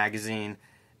Wizard Magazine.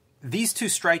 These two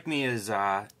strike me as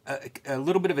a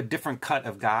little bit of a different cut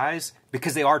of guys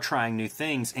because they are trying new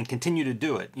things and continue to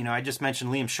do it. I just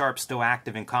mentioned Liam Sharp still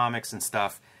active in comics and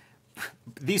stuff.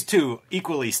 These two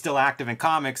equally still active in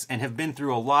comics and have been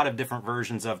through a lot of different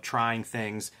versions of trying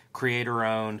things,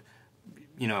 creator-owned,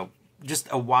 just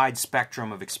a wide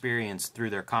spectrum of experience through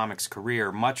their comics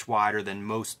career, much wider than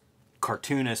most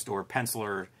cartoonists or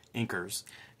penciler inkers.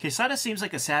 Quesada seems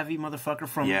like a savvy motherfucker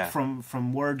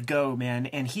from word go, man.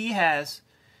 And he has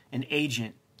an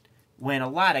agent when a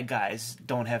lot of guys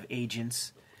don't have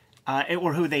agents.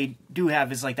 Or who they do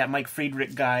have is like that Mike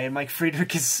Friedrich guy. And Mike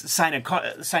Friedrich is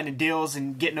signing deals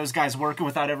and getting those guys working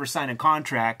without ever signing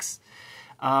contracts.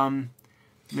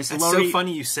 It's so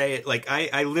funny you say it. Like,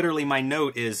 I literally, my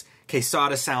note is,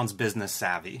 Quesada sounds business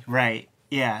savvy. Right,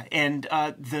 yeah. And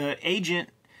the agent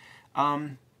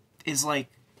is like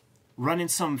running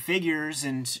some figures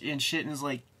and shit, and is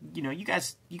like, you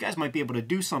guys might be able to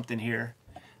do something here.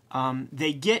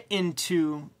 They get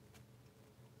into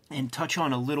and touch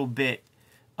on a little bit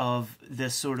of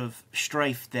this sort of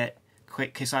strife that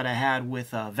Quesada had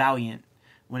with Valiant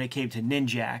when it came to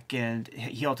Ninjak, and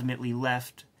he ultimately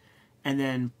left. And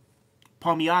then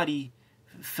Palmiotti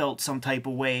felt some type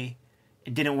of way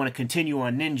and didn't want to continue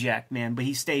on Ninjak, man, but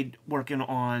he stayed working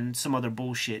on some other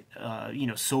bullshit,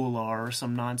 Solar or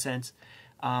some nonsense.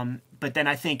 But then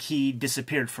I think he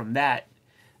disappeared from that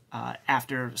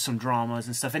after some dramas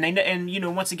and stuff. And you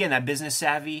know, once again, that business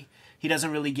savvy, he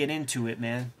doesn't really get into it,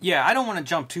 man. Yeah, I don't want to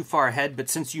jump too far ahead, but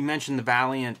since you mentioned the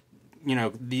Valiant, you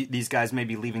know, these guys may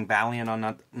be leaving Valiant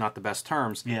on not the best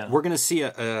terms. Yeah. We're going to see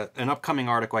an upcoming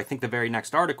article. I think the very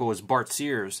next article is Bart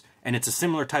Sears, and it's a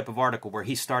similar type of article where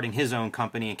he's starting his own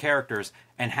company and characters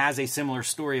and has a similar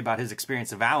story about his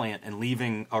experience of Valiant and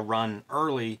leaving a run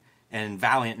early, and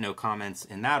Valiant no comments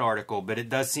in that article, but it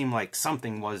does seem like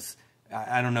something was,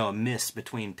 I don't know, a miss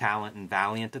between talent and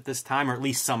Valiant at this time, or at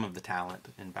least some of the talent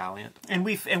in Valiant. And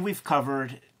we've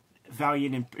covered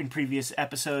Valiant in previous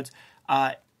episodes.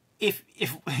 If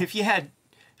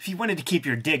you wanted to keep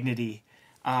your dignity,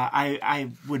 I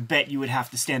would bet you would have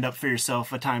to stand up for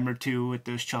yourself a time or two with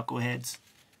those chuckleheads.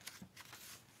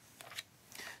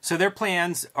 So their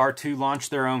plans are to launch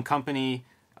their own company.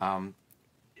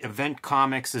 Event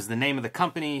Comics is the name of the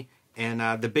company,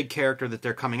 and the big character that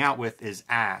they're coming out with is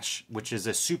Ash, which is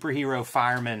a superhero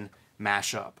fireman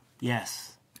mashup.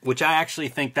 Yes. Which I actually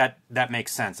think that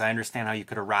makes sense. I understand how you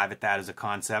could arrive at that as a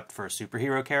concept for a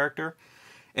superhero character.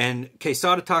 And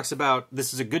Quesada talks about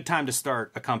this is a good time to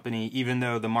start a company, even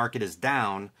though the market is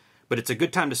down. But it's a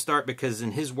good time to start because,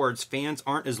 in his words, fans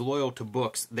aren't as loyal to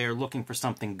books. They're looking for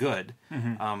something good.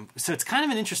 Mm-hmm. So it's kind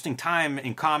of an interesting time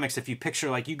in comics if you picture,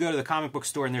 like, you go to the comic book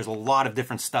store and there's a lot of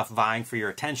different stuff vying for your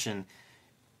attention.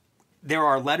 There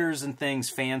are letters and things,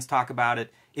 fans talk about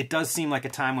it. It does seem like a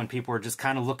time when people are just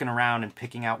kind of looking around and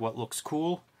picking out what looks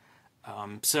cool.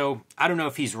 So I don't know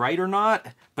if he's right or not,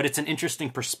 but it's an interesting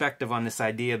perspective on this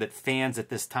idea that fans at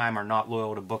this time are not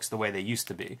loyal to books the way they used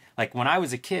to be. Like when I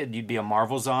was a kid, you'd be a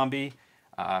Marvel zombie.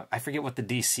 I forget what the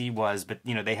DC was, but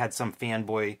you know, they had some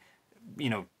fanboy, you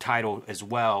know, title as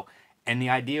well. And the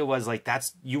idea was like,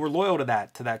 you were loyal to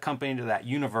that company, to that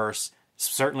universe,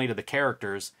 certainly to the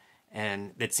characters.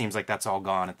 And it seems like that's all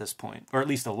gone at this point, or at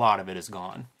least a lot of it is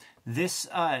gone. This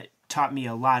taught me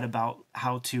a lot about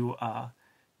how to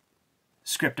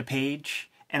script a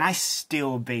page, and I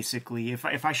still basically, if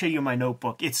I show you my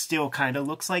notebook, it still kind of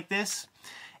looks like this,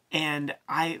 and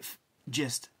I've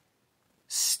just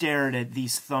stared at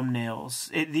these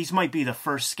thumbnails. These might be the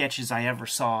first sketches I ever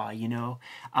saw, you know,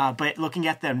 but looking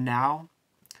at them now,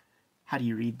 how do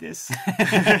you read this?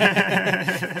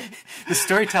 The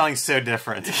storytelling's so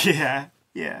different. Yeah,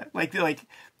 like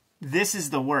this is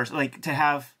the worst. Like to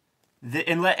have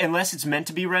unless it's meant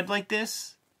to be read like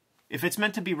this. If it's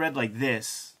meant to be read like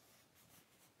this,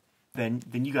 then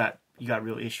you got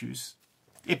real issues.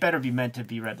 It better be meant to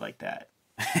be read like that.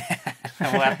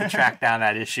 We'll have to track down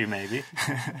that issue, maybe.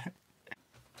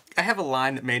 I have a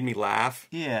line that made me laugh.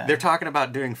 Yeah. They're talking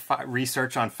about doing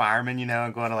research on firemen, you know,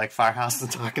 and going to like firehouses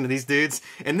and talking to these dudes.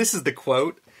 And this is the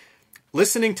quote: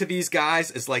 "Listening to these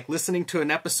guys is like listening to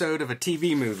an episode of a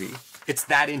TV movie. It's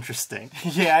that interesting."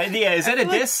 Yeah. Is that a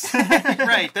diss?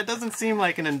 Right. That doesn't seem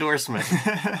like an endorsement.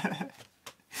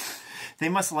 They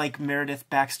must like Meredith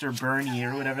Baxter Burney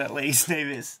or whatever that lady's name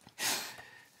is.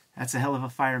 That's a hell of a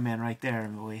fireman right there,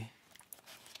 boy.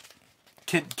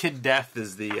 Kid Death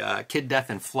is the Kid Death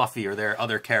and Fluffy are their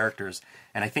other characters,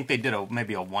 and I think they did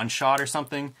maybe a one shot or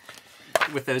something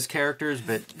with those characters.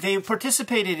 But they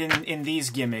participated in these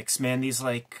gimmicks, man. These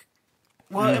like.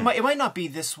 Well, it might not be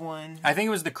this one. I think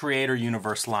it was the Creator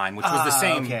Universe line, which was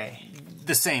okay.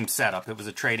 the same setup. It was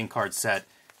a trading card set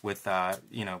with,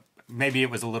 you know, maybe it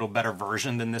was a little better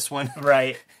version than this one.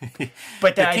 Right.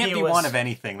 But there can't be one of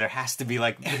anything. There has to be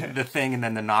like the thing and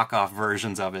then the knockoff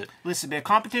versions of it. Listen, man,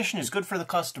 competition is good for the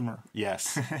customer.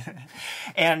 Yes.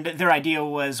 And their idea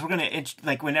was, we're going to,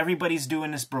 like when everybody's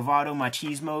doing this bravado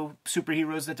machismo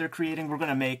superheroes that they're creating, we're going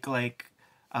to make like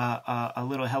a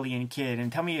little hellion kid, and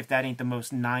tell me if that ain't the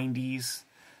most 90s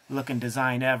looking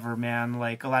design ever, man.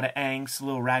 Like a lot of angst, a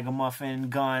little ragamuffin,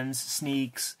 guns,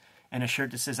 sneaks, and a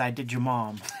shirt that says "I did your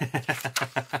mom."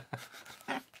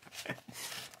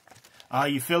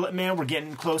 You feel it, man? We're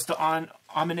getting close to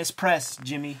ominous press,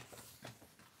 Jimmy.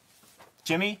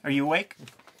 Jimmy, are you awake?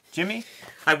 Jimmy?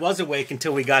 I was awake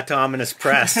until we got to ominous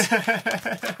press.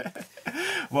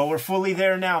 Well, we're fully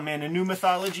there now, man. A new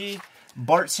mythology.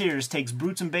 Bart Sears takes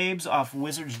Brutes and Babes off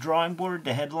Wizard's drawing board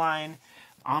to headline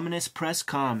Ominous Press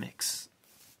Comics.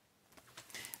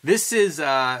 This is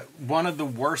one of the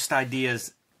worst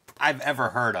ideas I've ever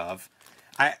heard of.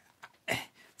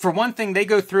 For one thing, they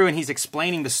go through and he's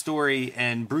explaining the story,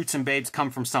 and Brutes and Babes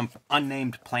come from some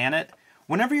unnamed planet.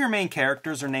 Whenever your main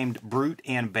characters are named Brute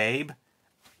and Babe,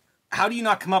 how do you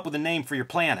not come up with a name for your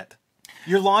planet?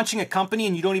 You're launching a company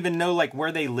and you don't even know like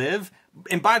where they live.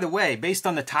 And by the way, based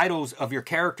on the titles of your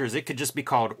characters, it could just be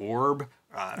called Orb,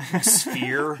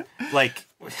 Sphere, like...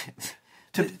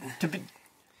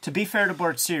 To be fair to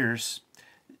Bart Sears,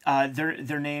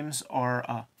 their names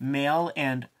are Male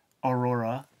and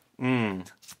Aurora.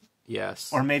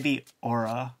 Yes. Or maybe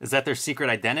Aura. Is that their secret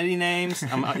identity names?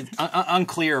 I'm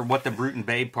unclear what the Brute and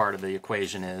Babe part of the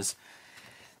equation is.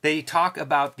 They talk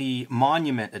about the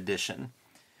Monument Edition.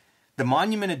 The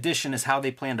Monument Edition is how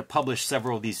they plan to publish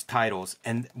several of these titles.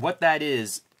 And what that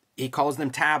is, he calls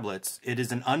them tablets. It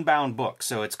is an unbound book.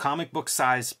 So it's comic book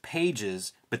size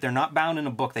pages, but they're not bound in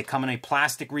a book. They come in a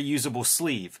plastic reusable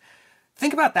sleeve.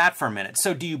 Think about that for a minute.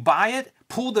 So do you buy it,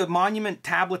 pull the Monument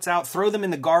tablets out, throw them in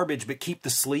the garbage, but keep the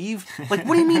sleeve? Like,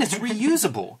 what do you mean it's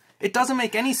reusable? It doesn't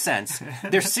make any sense.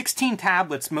 There's 16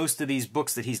 tablets, most of these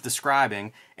books that he's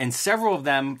describing, and several of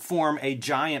them form a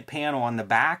giant panel on the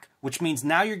back, which means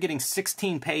now you're getting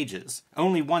 16 pages,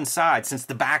 only one side, since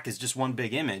the back is just one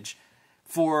big image,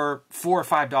 for $4 or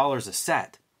 $5 a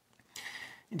set.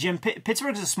 Jim,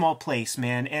 Pittsburgh's a small place,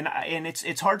 man, and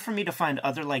it's hard for me to find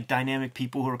other like dynamic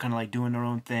people who are kind of like doing their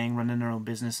own thing, running their own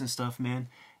business and stuff, man.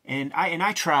 And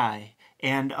I try,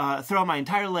 and throughout my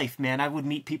entire life, man, I would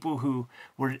meet people who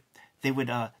were they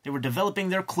were developing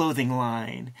their clothing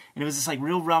line, and it was this like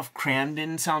real Ralph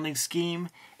Kramden sounding scheme,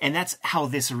 and that's how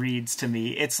this reads to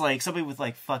me. It's like somebody with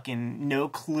like fucking no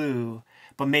clue,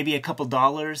 but maybe a couple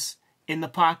dollars in the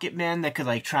pocket, man, that could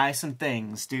like try some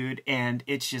things, dude, and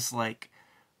it's just like,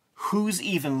 who's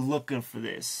even looking for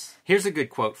this? Here's a good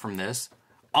quote from this.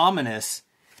 Ominous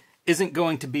isn't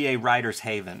going to be a writer's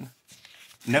haven.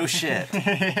 No shit.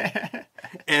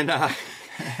 And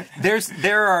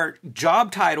there are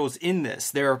job titles in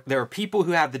this. There are people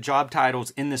who have the job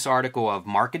titles in this article of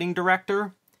marketing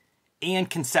director and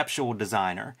conceptual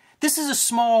designer. This is a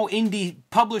small indie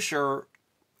publisher.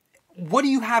 What do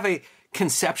you have a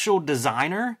conceptual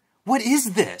designer? What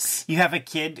is this? You have a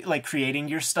kid like creating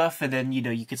your stuff, and then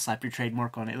you could slap your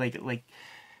trademark on it.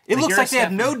 It looks like they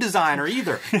have no designer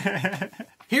either.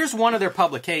 Here's one of their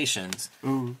publications.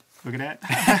 Ooh, look at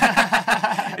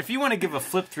that. If you want to give a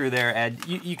flip through there, Ed,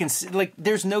 you can see, like,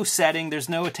 there's no setting, there's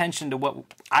no attention to what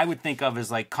I would think of as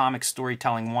like comic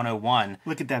storytelling 101.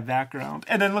 Look at that background,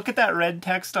 and then look at that red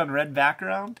text on red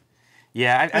background.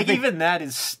 Yeah, I think even that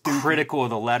is stupid. Critical of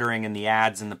the lettering and the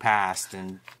ads in the past,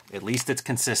 and at least it's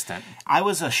consistent. I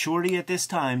was a shorty at this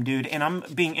time, dude, and I'm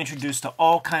being introduced to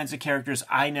all kinds of characters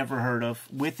I never heard of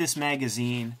with this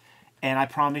magazine, and I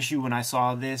promise you when I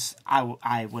saw this,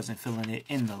 I wasn't feeling it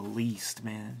in the least,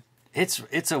 man.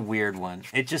 It's a weird one.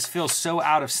 It just feels so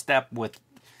out of step with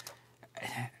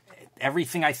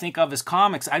everything I think of as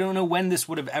comics. I don't know when this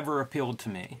would have ever appealed to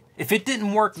me. If it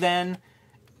didn't work then,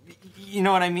 you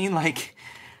know what I mean? Like,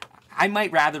 I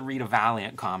might rather read a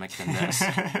Valiant comic than this.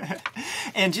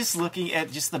 And just looking at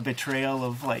just the betrayal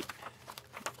of, like,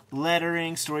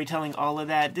 lettering, storytelling, all of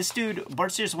that. This dude,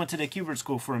 Bart Sears, went to the Kubert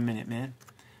School for a minute, man.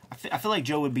 I feel like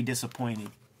Joe would be disappointed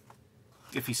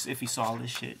if he saw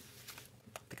this shit.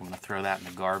 I think I'm going to throw that in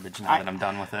the garbage now that I'm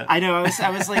done with it. I know. I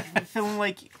was like, feeling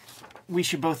like we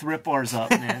should both rip ours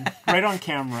up, man. Right on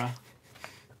camera.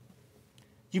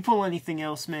 You pull anything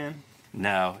else, man?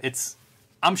 No,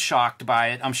 I'm shocked by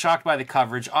it. I'm shocked by the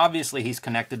coverage. Obviously, he's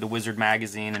connected to Wizard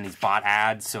Magazine and he's bought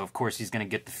ads, so of course he's going to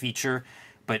get the feature.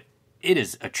 But it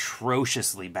is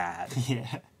atrociously bad.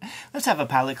 Yeah. Let's have a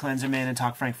palate cleanser, man, and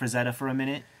talk Frank Frazetta for a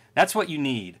minute. That's what you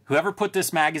need. Whoever put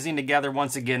this magazine together,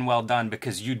 once again, well done,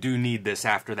 because you do need this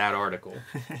after that article.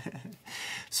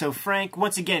 So, Frank,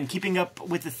 once again, keeping up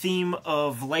with the theme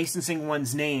of licensing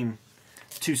one's name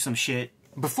to some shit.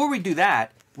 Before we do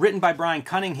that, written by Brian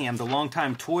Cunningham, the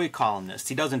longtime toy columnist.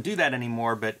 He doesn't do that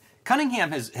anymore, but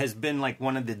Cunningham has been like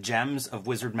one of the gems of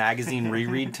Wizard Magazine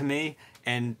reread to me.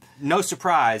 And no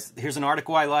surprise, here's an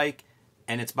article I like,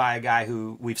 and it's by a guy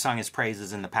who we've sung his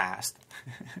praises in the past.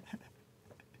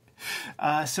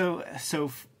 So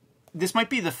this might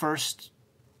be the first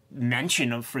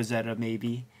mention of Frazetta,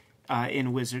 maybe,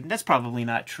 in Wizard. That's probably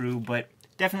not true, but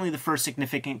definitely the first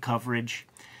significant coverage.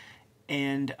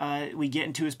 And we get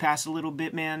into his past a little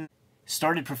bit, man.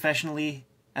 Started professionally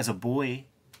as a boy,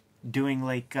 doing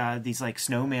like these like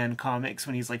snowman comics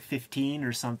when he's like 15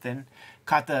 or something.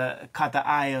 Caught the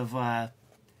eye of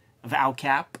Al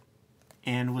Cap,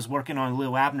 and was working on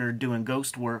Lil Abner doing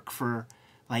ghost work for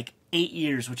like 8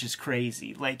 years, which is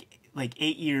crazy. Like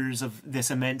 8 years of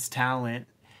this immense talent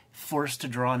forced to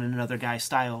draw in another guy's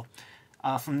style.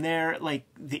 From there, like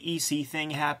the EC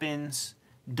thing happens.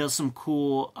 Does some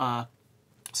cool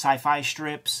sci-fi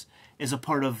strips. Is a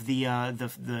part of the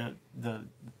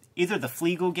either the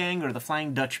Flegel gang or the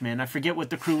Flying Dutchman. I forget what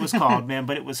the crew was called, man,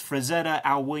 but it was Frazetta,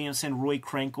 Al Williamson, Roy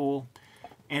Krenkel,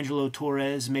 Angelo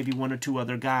Torres, maybe one or two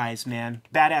other guys, man.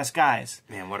 Badass guys.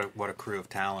 Man, what a crew of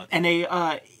talent. And they,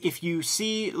 if you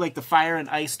see like the Fire and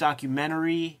Ice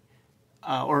documentary,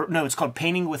 or no, it's called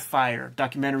Painting with Fire,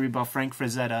 documentary about Frank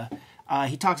Frazetta.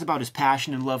 He talks about his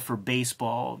passion and love for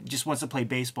baseball, just wants to play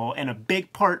baseball. And a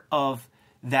big part of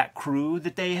that crew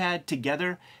that they had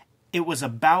together, it was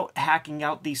about hacking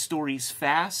out these stories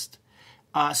fast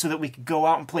so that we could go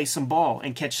out and play some ball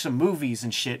and catch some movies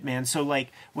and shit, man. So,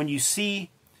 like, when you see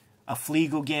a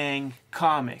Fleagle Gang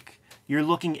comic, you're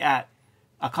looking at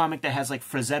a comic that has, like,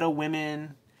 Frazetta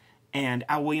women and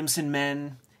Al Williamson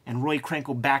men and Roy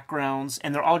Krenkel backgrounds,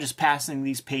 and they're all just passing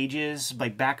these pages,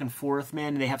 like, back and forth,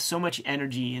 man. And they have so much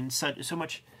energy and so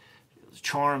much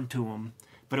charm to them.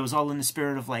 But it was all in the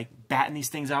spirit of, like, batting these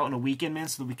things out in a weekend, man,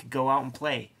 so that we could go out and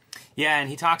play. Yeah, and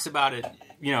he talks about it,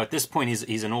 you know, at this point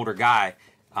he's an older guy.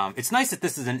 It's nice that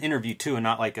this is an interview, too, and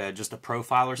not like just a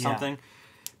profile or something,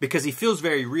 because he feels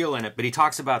very real in it. But he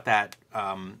talks about that,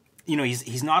 you know,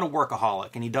 he's not a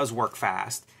workaholic, and he does work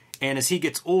fast. And as he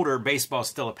gets older, baseball's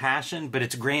still a passion, but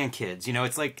it's grandkids. You know,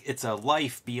 it's like it's a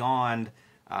life beyond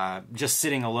just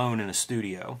sitting alone in a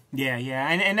studio. Yeah,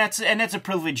 and that's a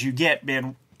privilege you get,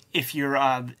 man. If you're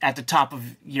at the top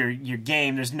of your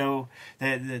game, there's no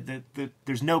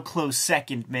there's no close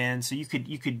second, man. So you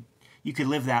could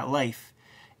live that life.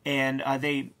 And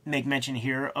they make mention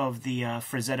here of the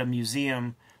Frazetta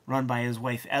Museum run by his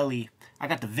wife Ellie. I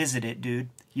got to visit it, dude.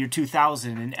 Year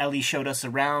 2000, and Ellie showed us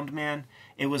around, man.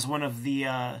 It was one of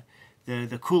the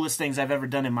coolest things I've ever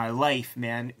done in my life,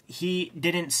 man. He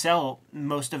didn't sell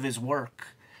most of his work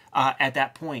at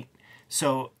that point,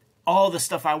 so all the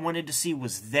stuff I wanted to see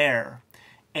was there.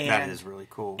 And, that is really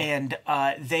cool. And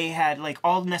they had, like,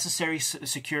 all necessary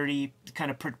security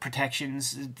kind of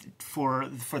protections for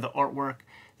the artwork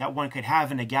that one could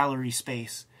have in a gallery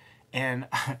space. And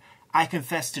I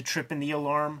confessed to tripping the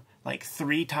alarm like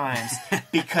 3 times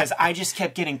because I just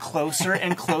kept getting closer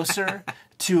and closer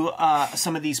to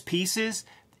some of these pieces,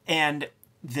 and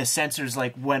the sensors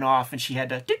like went off, and she had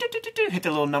to hit the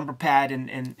little number pad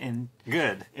and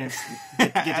good. And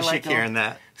get the I like hearing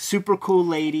that. Super cool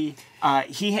lady.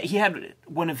 He had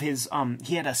one of his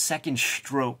he had a second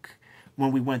stroke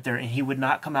when we went there, and he would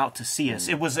not come out to see us.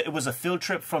 It was a field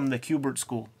trip from the Kubert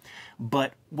School,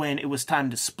 but when it was time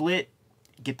to split,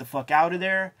 get the fuck out of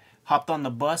there, hopped on the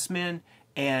bus, man,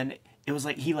 and it was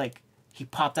like he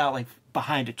popped out like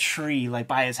behind a tree, like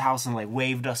by his house, and like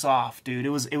waved us off, dude. It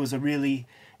was a really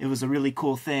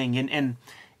cool thing. And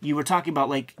you were talking about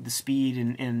like the speed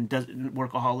and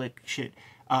workaholic shit.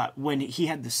 When he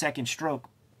had the second stroke,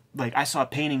 like I saw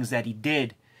paintings that he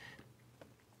did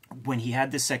when he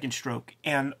had the second stroke,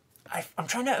 and I'm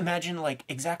trying to imagine like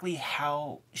exactly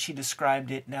how she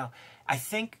described it now. I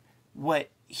think what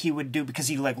he would do, because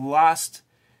he like lost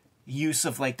use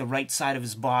of like the right side of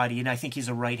his body, and I think he's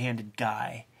a right-handed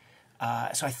guy.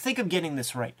 So I think I'm getting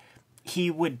this right.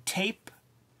 He would tape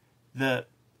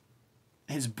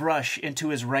his brush into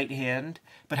his right hand,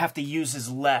 but have to use his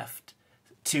left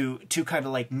to kind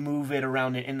of like move it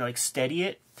around and like steady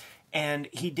it. And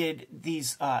he did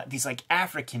these like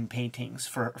African paintings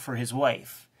for his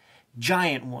wife,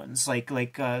 giant ones,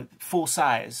 like full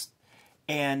size.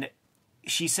 And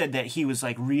she said that he was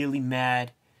like really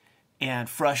mad and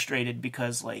frustrated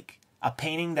because like a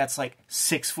painting that's like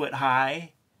 6 foot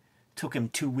high took him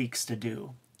 2 weeks to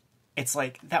do. It's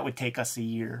like that would take us a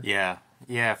year.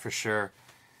 Yeah, for sure.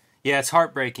 Yeah, it's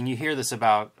heartbreaking. You hear this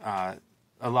about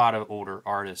a lot of older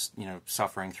artists, you know,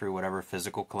 suffering through whatever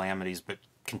physical calamities, but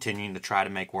continuing to try to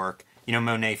make work. You know,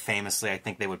 Monet famously, I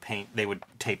think they would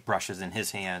tape brushes in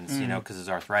his hands, you know, because his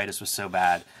arthritis was so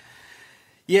bad.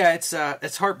 Yeah,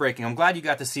 it's heartbreaking. I'm glad you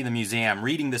got to see the museum.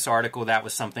 Reading this article, that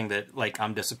was something that, like,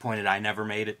 I'm disappointed I never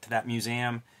made it to that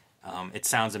museum. It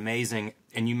sounds amazing.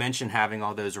 And you mentioned having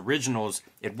all those originals.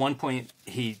 At one point,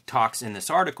 he talks in this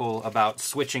article about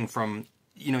switching from,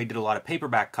 you know, he did a lot of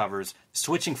paperback covers,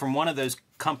 switching from one of those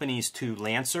companies to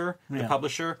Lancer, the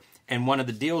publisher. And one of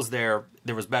the deals there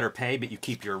was better pay, but you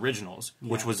keep your originals,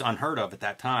 which was unheard of at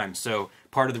that time. So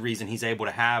part of the reason he's able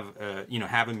to have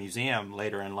a museum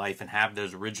later in life and have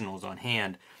those originals on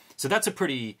hand. So that's a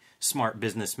pretty smart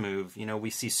business move. You know, we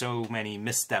see so many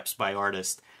missteps by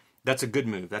artists. That's a good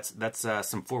move. That's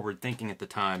some forward thinking at the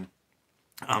time.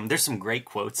 There's some great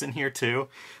quotes in here too.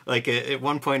 Like at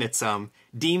one point, it's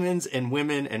demons and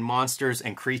women and monsters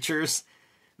and creatures.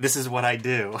 This is what I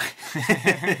do.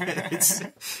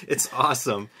 It's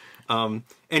awesome. And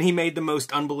he made the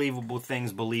most unbelievable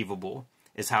things believable,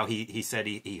 is how he said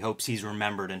he hopes he's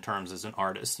remembered in terms as an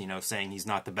artist, you know, saying he's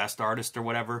not the best artist or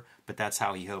whatever, but that's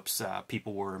how he hopes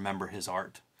people will remember his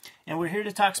art. And we're here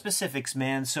to talk specifics,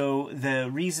 man. So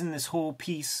the reason this whole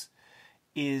piece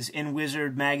is in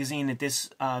Wizard magazine at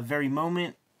this very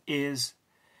moment is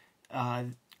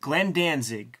Glenn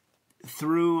Danzig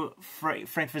threw Frank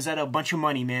Frazetta a bunch of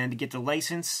money, man, to get the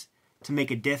license to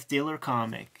make a Death Dealer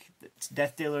comic. It's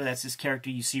Death Dealer, that's this character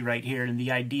you see right here, and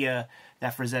the idea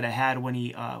that Frazetta had when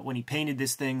he painted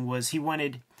this thing was he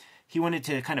wanted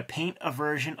to kind of paint a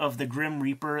version of the Grim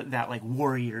Reaper that like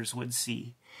warriors would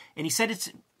see, and he said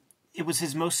it was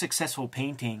his most successful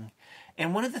painting.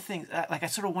 And one of the things, like I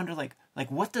sort of wonder, like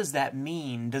what does that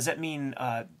mean? Does that mean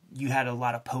you had a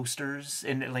lot of posters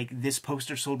and like this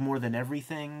poster sold more than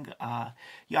everything?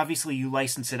 Obviously you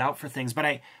license it out for things, but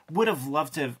I would have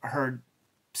loved to have heard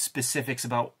specifics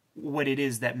about what it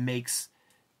is that makes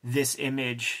this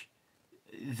image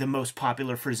the most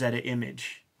popular Frazetta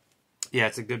image. Yeah,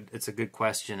 it's a good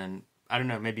question, and I don't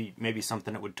know, maybe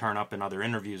something that would turn up in other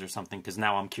interviews or something, because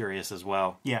now I'm curious as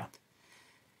well. Yeah.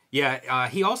 Yeah,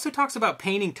 he also talks about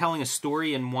painting telling a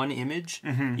story in one image,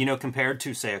 you know, compared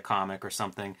to, say, a comic or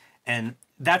something. And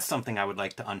that's something I would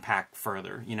like to unpack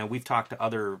further. You know, we've talked to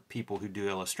other people who do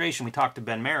illustration. We talked to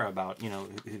Ben Mara about, you know,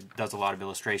 who does a lot of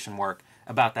illustration work,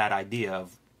 about that idea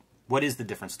of what is the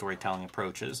different storytelling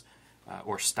approaches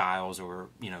or styles or,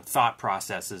 you know, thought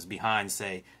processes behind,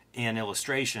 say, an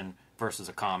illustration versus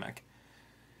a comic.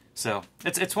 So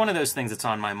it's one of those things that's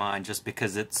on my mind just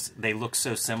because they look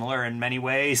so similar in many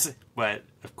ways, but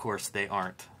of course they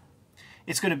aren't.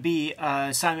 It's going to be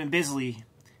Simon Bisley,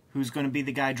 who's going to be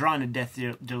the guy drawing a Death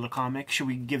Dealer comic. Should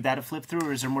we give that a flip through,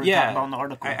 or is there more to talk about in the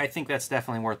article? I think that's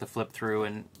definitely worth a flip through,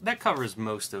 and that covers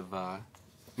most of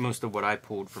what I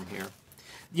pulled from here.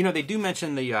 You know, they do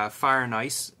mention the Fire and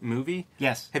Ice movie.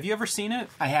 Yes. Have you ever seen it?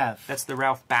 I have. That's the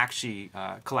Ralph Bakshi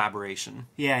collaboration.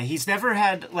 Yeah, he's never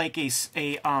had like a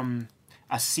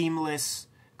seamless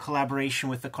collaboration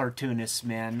with the cartoonist,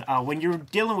 man. When you're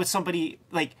dealing with somebody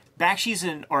like Bakshi's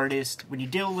an artist, when you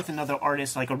deal with another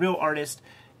artist, like a real artist,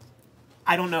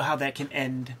 I don't know how that can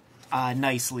end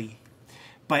nicely.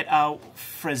 But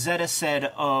Frazetta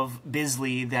said of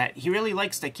Bisley that he really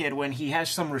likes the kid when he has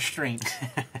some restraint.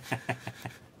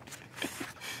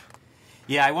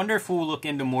 Yeah, I wonder if we'll look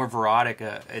into more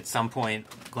Verotica at some point,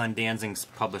 Glenn Danzig's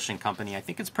publishing company. I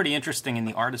think it's pretty interesting, and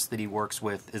the artist that he works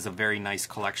with is a very nice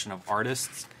collection of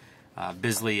artists.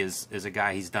 Bisley is a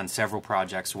guy he's done several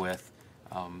projects with.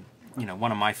 You know,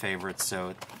 one of my favorites, so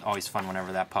it's always fun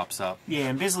whenever that pops up. Yeah,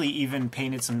 and Bisley even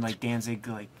painted some like Danzig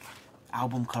like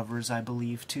album covers, I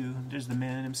believe, too. There's the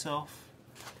man himself.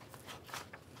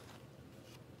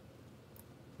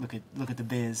 Look at the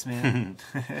biz, man.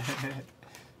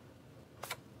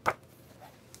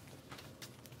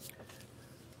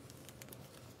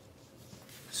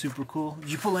 Super cool.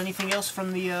 Did you pull anything else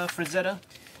from the Frazetta?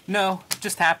 No,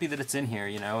 just happy that it's in here.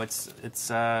 You know, it's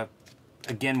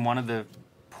again one of the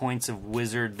points of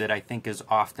Wizard that I think is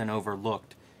often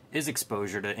overlooked is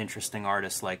exposure to interesting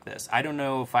artists like this. I don't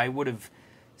know if I would have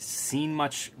seen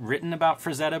much written about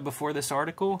Frazetta before this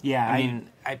article. Yeah, I mean,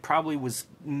 I probably was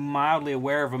mildly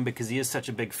aware of him because he is such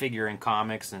a big figure in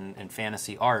comics and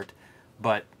fantasy art.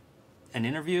 But an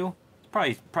interview,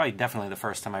 probably definitely the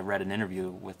first time I read an interview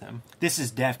with him. This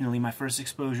is definitely my first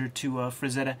exposure to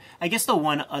Frazetta. I guess the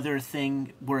one other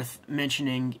thing worth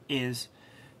mentioning is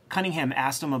Cunningham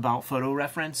asked him about photo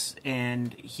reference,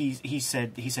 and he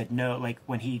said no. Like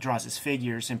when he draws his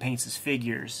figures and paints his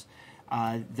figures,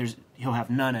 he'll have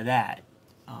none of that,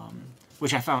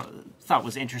 which I thought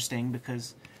was interesting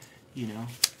because, you know,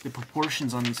 the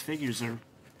proportions on these figures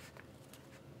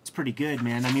it's pretty good,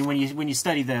 man. I mean, when you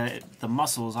study the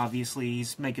muscles, obviously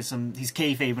he's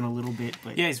kayfabing a little bit,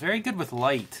 but yeah, he's very good with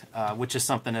light, which is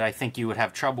something that I think you would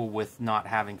have trouble with not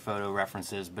having photo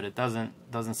references, but it doesn't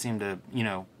seem to, you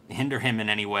know, hinder him in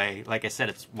any way. Like I said,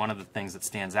 it's one of the things that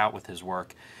stands out with his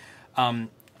work.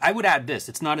 I would add this.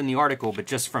 It's not in the article, but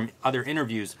just from other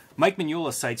interviews, Mike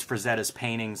Mignola cites Frazetta's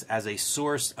paintings as a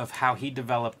source of how he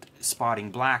developed spotting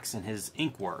blacks in his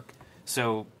ink work.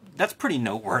 So that's pretty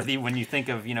noteworthy when you think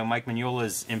of, you know, Mike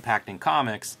Mignola's impact in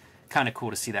comics. Kind of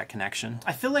cool to see that connection.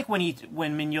 I feel like when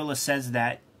Mignola says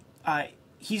that,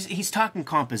 he's talking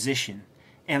composition,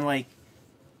 and like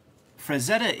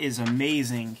Frazetta is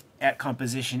amazing at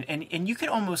composition, and you could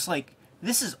almost like.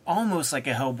 This is almost like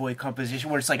a Hellboy composition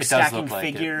where it's like stacking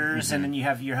figures and then you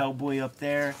have your Hellboy up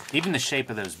there. Even the shape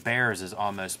of those bears is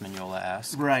almost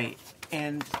Mignola-esque. Right.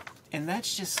 And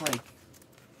that's just like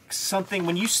something,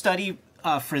 when you study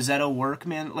Frazetta work,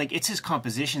 man, like it's his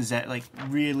compositions that like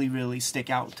really, really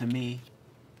stick out to me.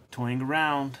 Toying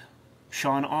around.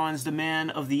 Sean On's the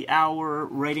man of the hour,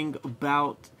 writing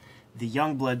about the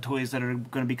Youngblood toys that are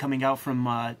going to be coming out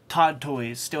from Todd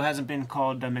Toys. Still hasn't been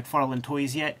called McFarlane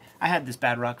Toys yet. I had this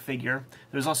Bad Rock figure.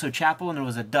 There was also Chapel, and there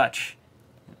was a Dutch.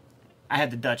 I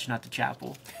had the Dutch, not the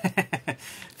Chapel.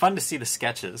 Fun to see the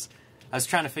sketches. I was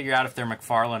trying to figure out if they're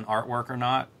McFarlane artwork or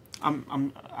not.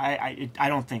 I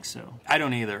don't think so. I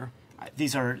don't either.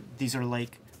 These are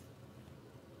like,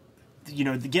 you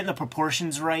know, getting the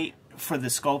proportions right for the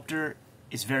sculptor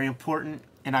is very important,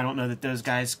 and I don't know that those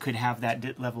guys could have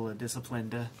that level of discipline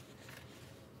to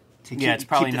keep, it's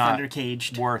probably keep the not thunder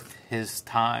caged. Worth his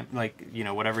time. Like, you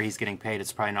know, whatever he's getting paid,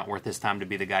 it's probably not worth his time to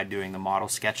be the guy doing the model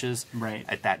sketches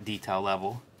at that detail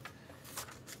level.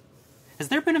 Has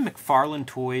there been a McFarlane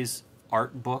Toys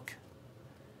art book?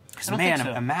 Because, man, think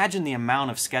so. Imagine the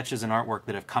amount of sketches and artwork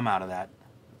that have come out of that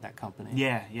company.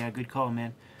 Yeah, good call,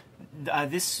 man.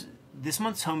 This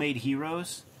month's Homemade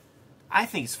Heroes, I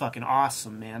think it's fucking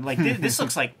awesome, man. Like, this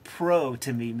looks like pro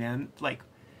to me, man. Like,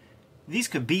 these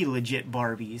could be legit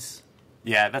Barbies.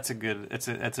 Yeah, that's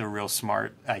a real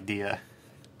smart idea.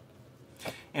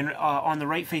 And on the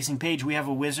right-facing page, we have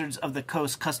a Wizards of the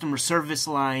Coast customer service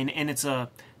line, and it's a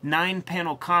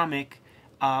 9-panel comic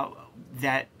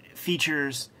that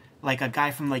features like a guy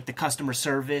from like the customer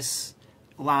service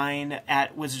line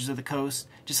at Wizards of the Coast,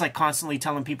 just like constantly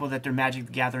telling people that their Magic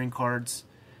the Gathering cards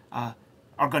are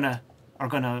gonna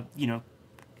you know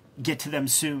get to them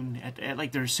soon at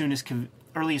like their soonest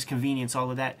earliest convenience, all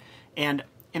of that. And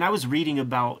I was reading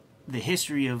about the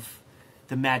history of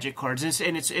the Magic cards,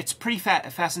 and it's pretty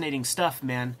fascinating stuff,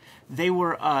 man. They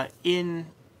were in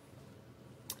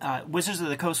Wizards of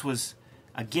the Coast was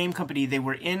a game company. They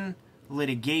were in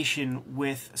litigation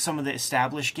with some of the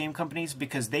established game companies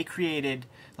because they created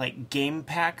like game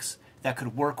packs that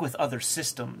could work with other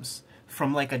systems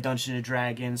from like a Dungeons and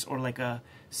Dragons or like a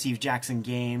Steve Jackson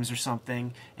Games or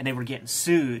something, and they were getting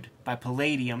sued by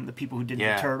Palladium, the people who did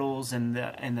the Turtles and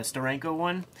the Steranko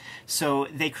one. So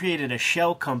they created a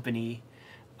shell company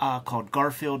called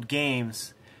Garfield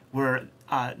Games, where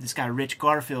this guy Rich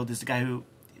Garfield is the guy who,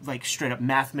 like, straight up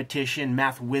mathematician,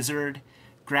 math wizard,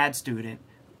 grad student,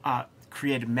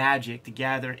 created Magic the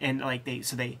Gathering, and like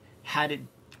they had it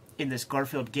in this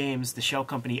Garfield Games, the shell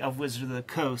company of Wizards of the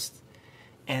Coast,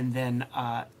 and then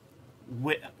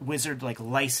Wizard like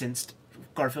licensed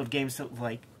Garfield Games to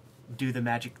like do the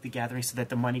Magic the Gathering so that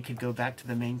the money could go back to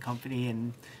the main company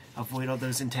and avoid all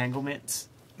those entanglements.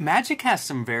 Magic has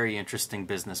some very interesting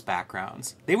business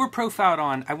backgrounds. They were profiled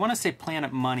on, I want to say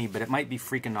Planet Money, but it might be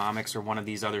Freakonomics or one of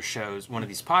these other shows, one of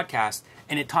these podcasts,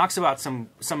 and it talks about some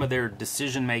of their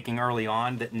decision-making early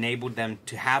on that enabled them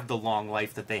to have the long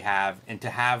life that they have and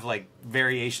to have, like,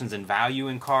 variations in value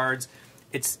in cards.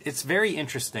 It's very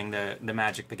interesting, the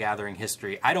Magic the Gathering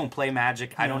history. I don't play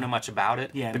Magic. I don't know much about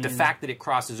it. Yeah, but the fact that it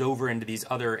crosses over into these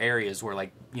other areas where,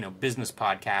 like, you know, business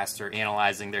podcasts are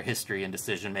analyzing their history and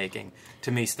decision-making,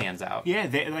 to me, stands out. Yeah,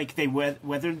 they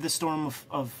weathered the storm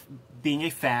of being a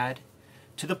fad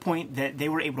to the point that they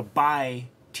were able to buy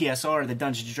TSR, the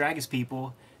Dungeons & Dragons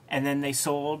people, and then they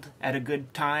sold at a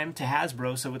good time to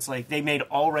Hasbro, so it's like they made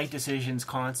all right decisions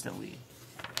constantly.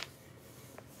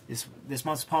 This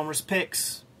month's Palmer's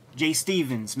Picks, Jay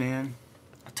Stevens, man.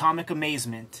 Atomic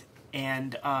Amazement.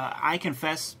 And I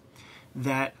confess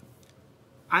that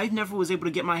I never was able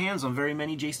to get my hands on very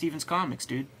many Jay Stevens comics,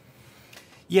 dude.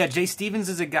 Yeah, Jay Stevens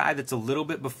is a guy that's a little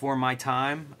bit before my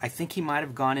time. I think he might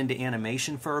have gone into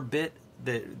animation for a bit.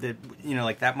 You know,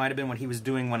 like that might have been what he was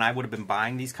doing when I would have been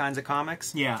buying these kinds of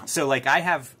comics. Yeah. So, like, I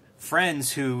have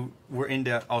friends who were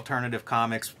into alternative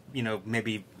comics, you know,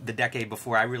 maybe the decade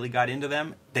before I really got into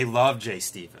them. They love Jay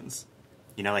Stevens.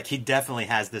 You know, like, he definitely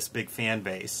has this big fan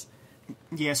base.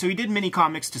 Yeah, so he did mini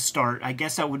comics to start. I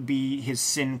guess that would be his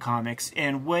Sin comics.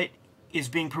 And what is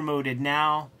being promoted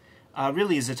now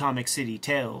really is Atomic City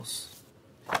Tales.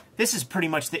 This is pretty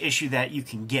much the issue that you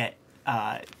can get.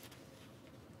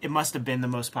 It must have been the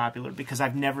most popular because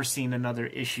I've never seen another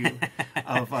issue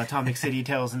of Atomic City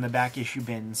Tales in the back issue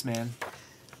bins, man.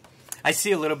 I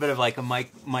see a little bit of like a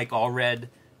Mike Allred,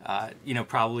 you know,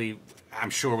 probably, I'm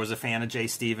sure, was a fan of Jay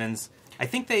Stevens. I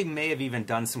think they may have even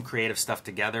done some creative stuff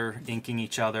together, inking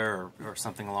each other or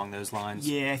something along those lines.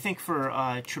 Yeah, I think for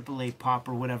AAA Pop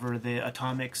or whatever the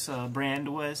Atomics brand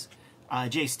was,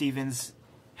 Jay Stevens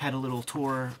had a little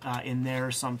tour in there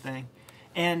or something.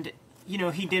 And, you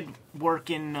know, he did work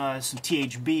in some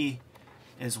THB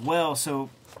as well, so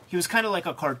he was kind of like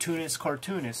a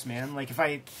cartoonist, man. Like, if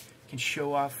I can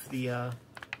show off the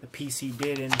piece he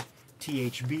did in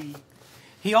THB.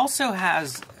 He also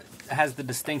has the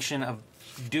distinction of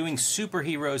doing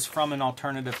superheroes from an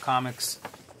alternative comics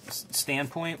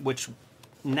standpoint, which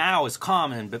now is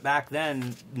common, but back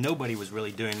then nobody was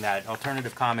really doing that.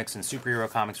 Alternative comics and superhero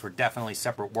comics were definitely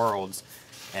separate worlds,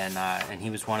 and he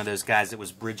was one of those guys that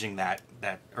was bridging that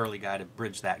early guy to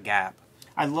bridge that gap.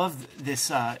 I love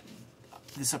this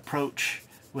this approach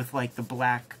with like the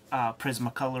black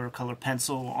Prismacolor color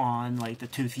pencil on like the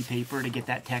toothy paper to get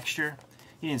that texture.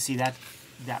 You didn't see that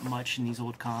much in these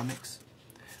old comics.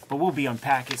 But we'll be on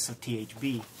packets of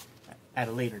THB at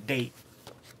a later date.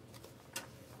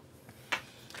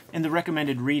 In the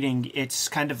recommended reading, it's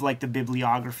kind of like the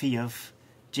bibliography of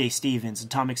J. Stevens,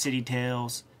 Atomic City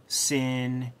Tales,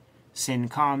 Sin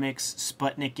Comics,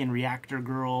 Sputnik and Reactor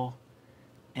Girl,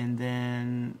 and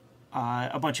then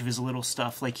a bunch of his little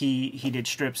stuff. Like he did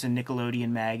strips in Nickelodeon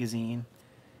magazine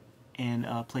and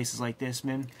places like this,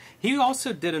 man. He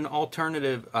also did an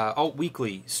alternative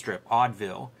alt-weekly strip,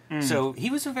 Oddville. So he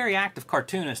was a very active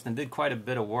cartoonist and did quite a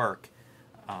bit of work.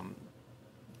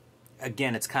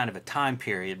 Again, it's kind of a time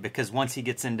period, because once he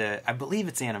gets into, I believe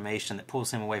it's animation that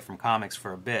pulls him away from comics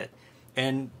for a bit.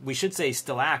 And we should say he's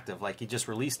still active, like he just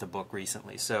released a book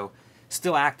recently. So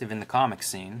still active in the comic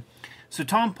scene. So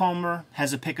Tom Palmer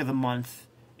has a pick of the month.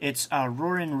 It's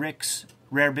Roarin' Rick's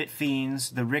Rarebit Fiends,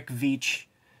 the Rick Veitch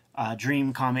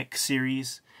Dream comic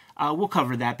series. We'll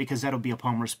cover that because that'll be a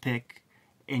Palmer's pick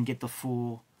and get the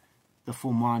full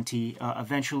Monty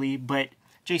eventually. But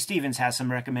Jay Stevens has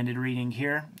some recommended reading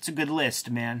here. It's a good list,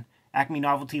 man. Acme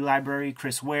Novelty Library,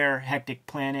 Chris Ware, Hectic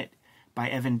Planet by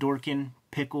Evan Dorkin,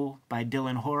 Pickle by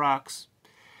Dylan Horrocks,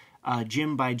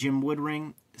 Jim by Jim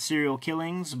Woodring, Serial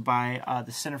Killings by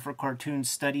the Center for Cartoon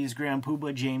Studies, Graham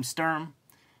Puba, James Sturm,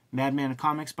 Madman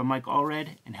Comics by Mike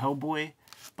Allred, and Hellboy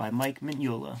by Mike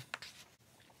Mignola.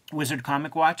 Wizard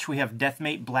Comic Watch, we have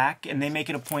Deathmate Black, and they make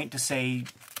it a point to say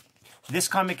this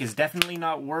comic is definitely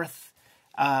not worth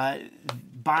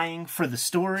buying for the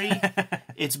story.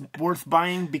 It's worth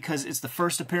buying because it's the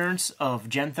first appearance of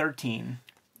Gen 13.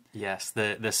 Yes,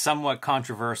 the somewhat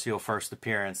controversial first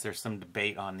appearance. There's some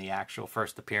debate on the actual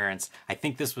first appearance. I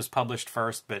think this was published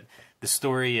first, but the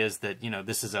story is that,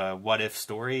 this is a what-if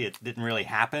story. It didn't really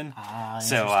happen.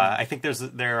 So I think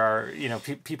there are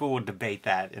people will debate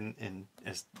that in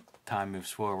as time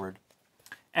moves forward.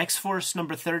 X-Force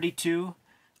number 32,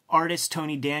 artist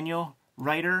Tony Daniel,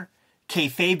 writer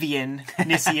Kayfabian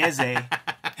Nisieze.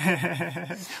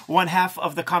 One half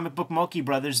of the comic book Mulkey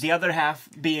Brothers, the other half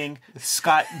being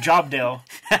Scott Jobdale.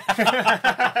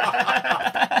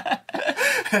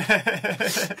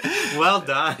 Well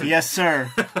done. Yes, sir.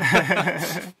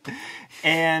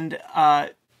 And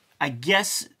I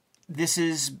guess this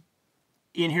is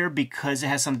in here because it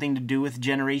has something to do with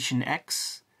Generation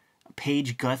X,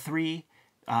 Paige Guthrie,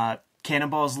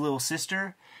 Cannonball's little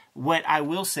sister. What I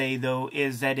will say, though,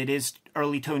 is that it is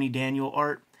early Tony Daniel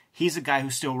art. He's a guy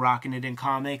who's still rocking it in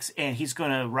comics, and he's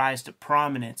going to rise to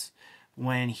prominence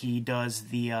when he does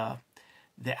the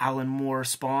Alan Moore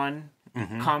Spawn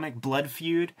comic, Blood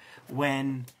Feud,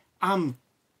 when I'm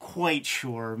quite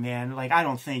sure, man, like, I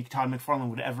don't think Todd McFarlane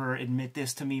would ever admit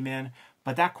this to me, man,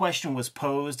 but that question was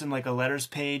posed in, like, a letters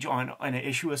page on an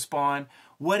issue of Spawn.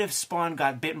 What if Spawn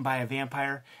got bitten by a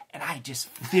vampire? And I just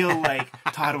feel like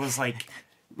Todd was like,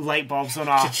 light bulbs went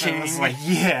off. And I was like,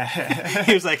 yeah.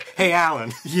 He was like, hey,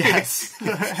 Alan. Yes.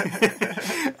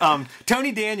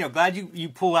 Tony Daniel, glad you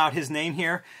pull out his name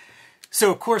here. So,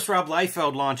 of course, Rob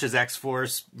Liefeld launches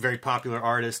X-Force, very popular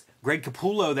artist. Greg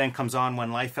Capullo then comes on when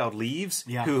Liefeld leaves,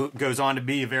 who goes on to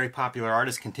be a very popular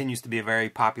artist, continues to be a very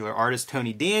popular artist.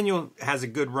 Tony Daniel has a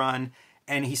good run,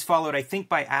 and he's followed, I think,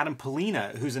 by Adam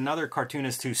Polina, who's another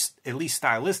cartoonist who, at least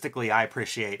stylistically, I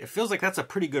appreciate. It feels like that's a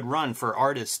pretty good run for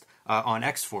artists on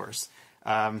X-Force.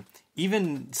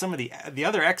 Even some of the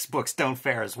other X books don't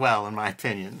fare as well, in my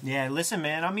opinion. Yeah, listen,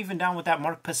 man, I'm even down with that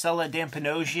Mark Pacella, Dan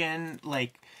Panosian,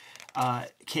 like,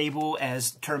 Cable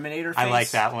as Terminator face. I like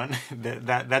that one.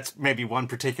 That's maybe one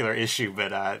particular issue,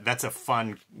 but that's a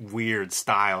fun, weird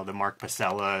style, the Mark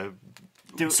Pacella,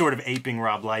 sort of aping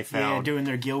Rob Liefeld. Yeah, doing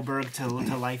their Gilbert to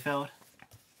Liefeld.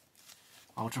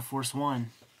 Ultra Force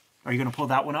 1. Are you going to pull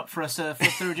that one up for us to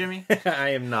flip through, Jimmy? I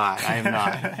am not.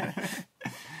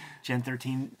 Gen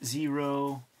 13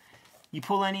 0. You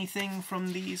pull anything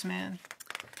from these, man?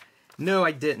 No,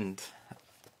 I didn't.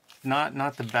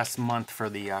 Not the best month for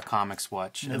the Comics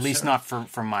Watch. No, at least sir. not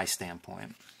from my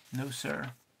standpoint. No,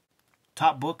 sir.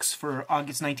 Top books for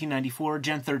August 1994,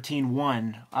 Gen 13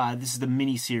 1. This is the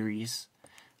mini-series.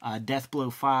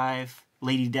 Deathblow 5,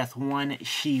 Lady Death 1,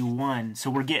 She 1.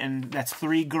 So we're getting, that's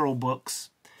 3 girl books.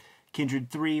 Kindred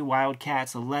 3,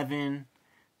 Wildcats 11,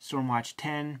 Stormwatch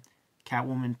 10,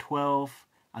 Catwoman 12,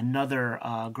 another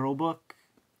girl book,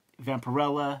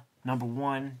 Vampirella, number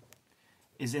 1,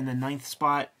 is in the 9th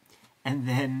spot. And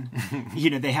then,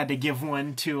 they had to give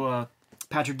one to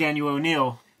Patrick Daniel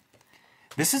O'Neill.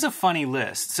 This is a funny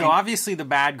list. So obviously the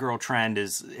bad girl trend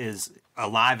is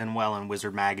alive and well in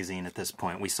Wizard Magazine at this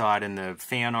point. We saw it in the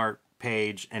fan art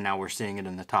page, and now we're seeing it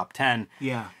in the top 10.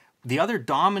 Yeah. The other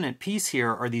dominant piece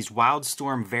here are these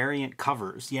Wildstorm variant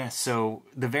covers. Yes. So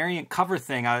the variant cover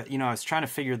thing, I was trying to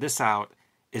figure this out.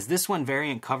 Is this when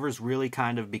variant covers really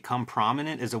kind of become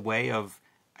prominent as a way of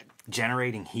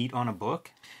generating heat on a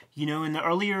book? You know, in the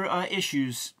earlier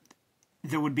issues,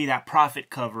 there would be that Prophet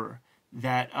cover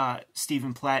that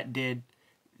Stephen Platt did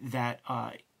that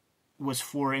was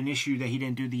for an issue that he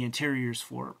didn't do the interiors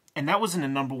for. And that was in the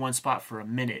 #1 spot for a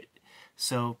minute.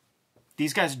 So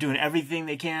these guys are doing everything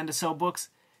they can to sell books.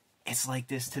 It's like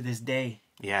this to this day.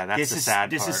 Yeah, that's the sad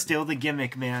part. This is still the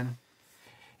gimmick, man.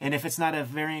 And if it's not a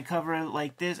variant cover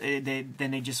like this, then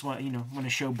they just want to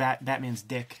show Batman's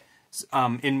dick.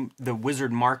 In the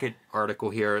Wizard Market article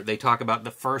here, they talk about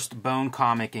the first Bone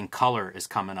comic in color is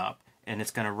coming up, and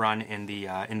it's going to run in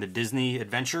the Disney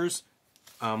Adventures,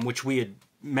 which we had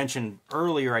mentioned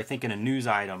earlier, I think, in a news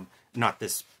item, not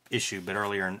this issue, but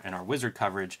earlier in our Wizard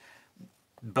coverage.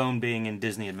 Bone being in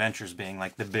Disney Adventures being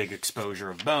like the big exposure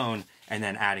of Bone, and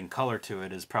then adding color to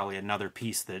it is probably another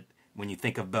piece that when you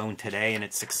think of Bone today and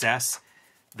its success,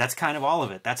 that's kind of all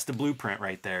of it. That's the blueprint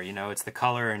right there. It's the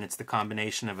color and it's the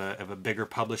combination of a bigger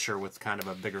publisher with kind of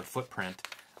a bigger footprint.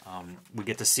 We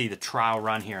get to see the trial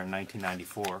run here in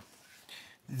 1994.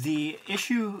 The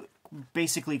issue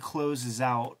basically closes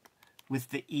out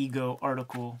with the Ego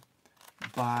article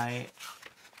by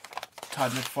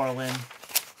Todd McFarlane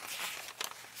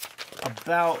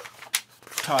about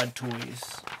Todd Toys.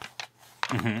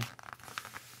 Mm-hmm.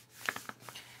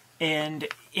 And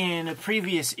in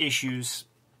previous issues,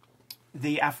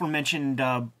 the aforementioned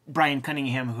Brian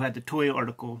Cunningham, who had the toy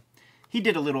article, he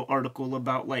did a little article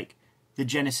about like the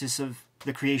genesis of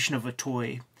the creation of a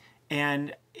toy.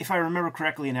 And if I remember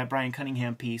correctly in that Brian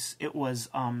Cunningham piece, it was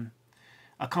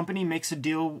a company makes a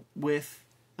deal with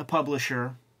the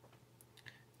publisher,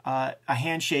 a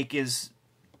handshake is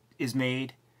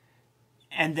made,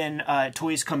 and then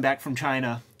toys come back from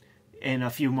China in a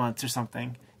few months or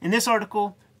something. In this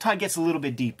article, Todd gets a little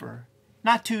bit deeper.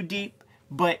 Not too deep,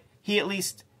 but he at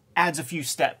least adds a few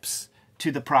steps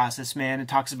to the process, man, and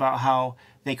talks about how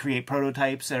they create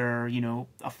prototypes that are,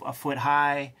 a foot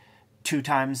high, 2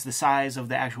 times the size of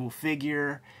the actual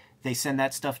figure. They send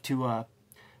that stuff to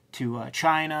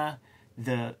China.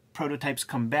 The prototypes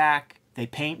come back. They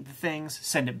paint the things,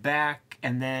 send it back,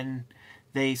 and then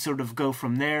they sort of go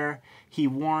from there. He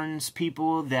warns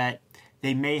people that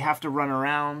they may have to run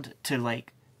around to,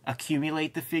 like,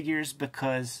 accumulate the figures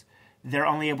because they're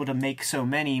only able to make so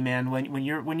many, man. When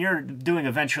you're doing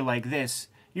a venture like this,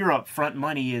 your upfront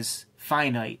money is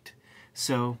finite.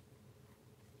 So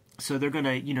they're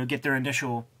gonna get their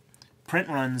initial print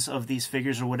runs of these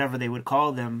figures or whatever they would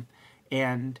call them,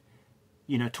 and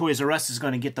Toys R Us is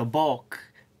going to get the bulk,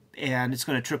 and it's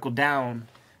going to trickle down.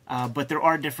 But there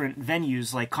are different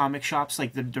venues like comic shops,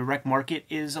 like the direct market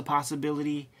is a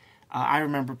possibility. I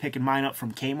remember picking mine up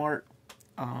from Kmart,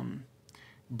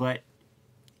 but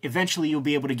eventually you'll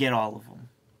be able to get all of them.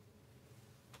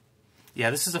 Yeah,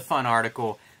 this is a fun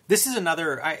article. This is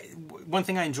one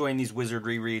thing I enjoy in these Wizard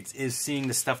rereads is seeing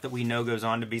the stuff that we know goes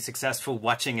on to be successful,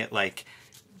 watching it like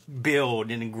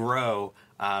build and grow.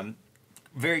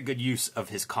 Very good use of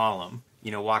his column,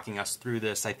 walking us through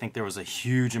this. I think there was a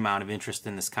huge amount of interest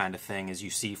in this kind of thing, as you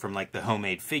see from like the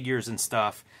homemade figures and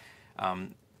stuff.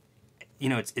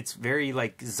 It's very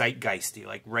like zeitgeisty,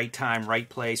 like right time, right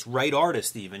place, right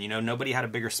artist even. Nobody had a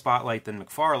bigger spotlight than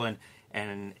McFarlane,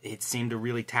 and it seemed to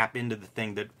really tap into the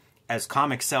thing that as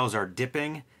comic sales are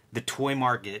dipping, the toy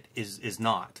market is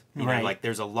not. Right. Like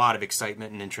there's a lot of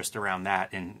excitement and interest around that,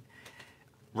 and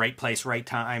right place, right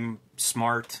time,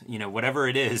 smart, whatever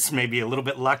it is, maybe a little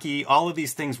bit lucky. All of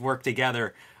these things work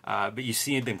together, but you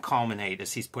see them culminate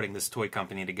as he's putting this toy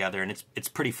company together, and it's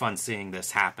pretty fun seeing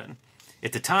this happen.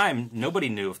 At the time, nobody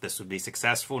knew if this would be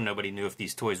successful. Nobody knew if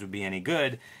these toys would be any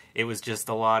good. It was just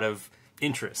a lot of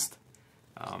interest.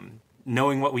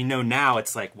 Knowing what we know now,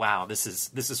 it's like, wow, this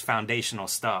is foundational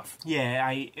stuff. Yeah,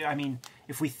 I mean,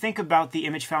 if we think about the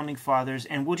Image Founding Fathers,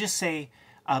 and we'll just say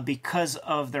because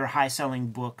of their high-selling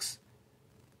books,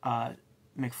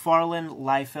 McFarlane,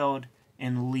 Liefeld,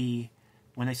 and Lee,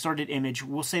 when they started Image,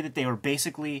 we'll say that they were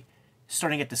basically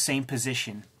starting at the same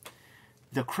position.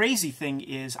 The crazy thing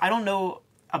is, I don't know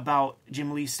about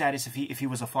Jim Lee's status if he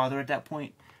was a father at that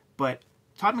point, but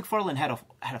Todd McFarlane had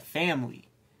a family.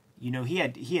 He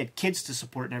had kids to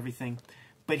support and everything,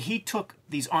 but he took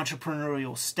these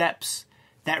entrepreneurial steps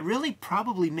that really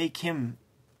probably make him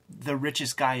the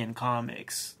richest guy in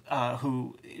comics,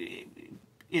 who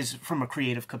is from a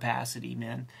creative capacity,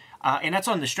 man. And that's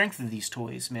on the strength of these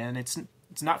toys, man. It's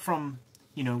not from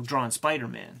drawing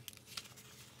Spider-Man.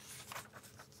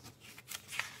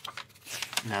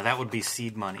 Now that would be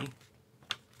seed money.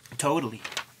 Totally.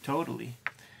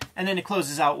 And then it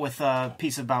closes out with a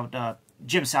piece about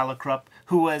Jim Salicrup,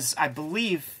 who was, I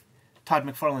believe, Todd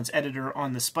McFarlane's editor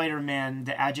on the Spider-Man,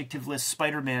 the adjectiveless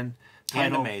Spider-Man title.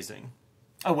 And Amazing.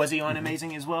 Oh, was he on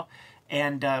Amazing as well?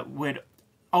 And would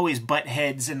always butt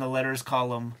heads in the letters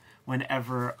column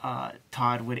whenever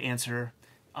Todd would answer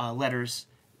letters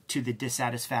to the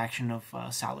dissatisfaction of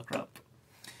Salicrup.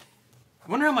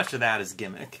 I wonder how much of that is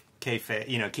gimmick.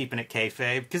 Kayfabe, keeping it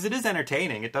kayfabe, because it is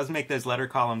entertaining. It does make those letter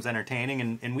columns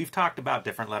entertaining, and we've talked about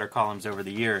different letter columns over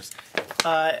the years.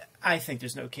 I think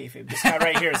there's no kayfabe. This guy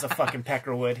right here is a fucking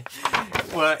Peckerwood.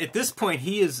 Well, at this point,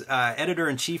 he is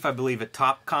editor-in-chief, I believe, at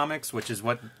Top Comics, which is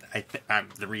what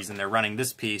the reason they're running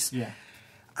this piece. Yeah.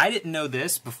 I didn't know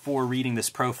this before reading this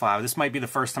profile. This might be the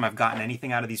first time I've gotten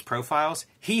anything out of these profiles.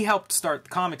 He helped start the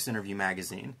Comics Interview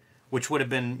magazine, which would have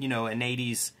been, an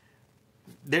 80s...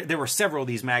 There were several of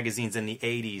these magazines in the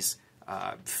 80s.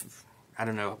 I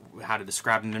don't know how to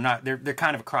describe them. They're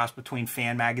kind of a cross between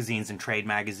fan magazines and trade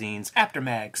magazines.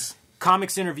 Aftermags.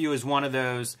 Comics Interview is one of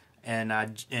those, and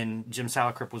Jim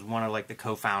Salicrup was one of the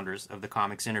co-founders of the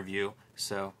Comics Interview.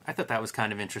 So I thought that was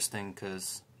kind of interesting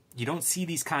because you don't see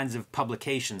these kinds of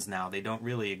publications now. They don't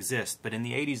really exist. But in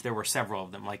the 80s, there were several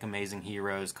of them, like Amazing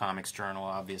Heroes, Comics Journal,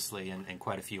 obviously, and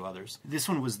quite a few others. This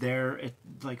one was there at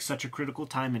such a critical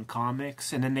time in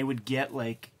comics, and then they would get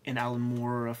an Alan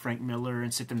Moore or a Frank Miller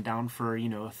and sit them down for a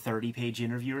 30-page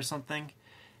interview or something,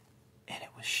 and it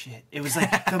was shit. It was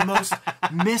the most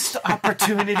missed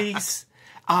opportunities,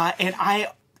 and I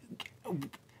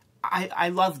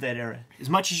love that era as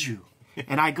much as you.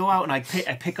 And I go out and I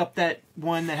pick up that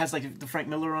one that has the Frank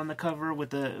Miller on the cover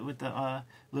with the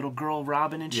little girl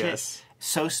Robin and shit. Yes.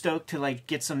 So stoked to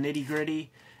get some nitty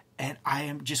gritty, and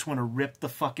I just want to rip the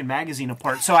fucking magazine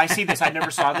apart. So I see this. I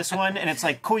never saw this one, and it's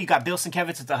cool. You got Bill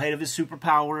Sienkiewicz at the height of his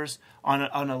superpowers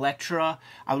on Elektra.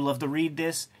 I would love to read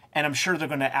this, and I'm sure they're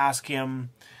going to ask him,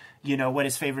 what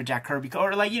his favorite Jack Kirby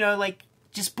or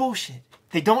just bullshit.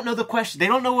 They don't know the question. They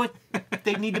don't know what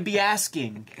they need to be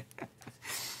asking.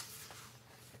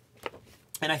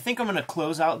 And I think I'm going to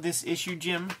close out this issue,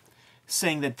 Jim,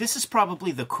 saying that this is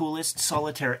probably the coolest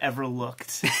Solitaire ever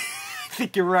looked. I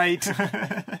think you're right.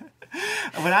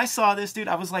 When I saw this, dude,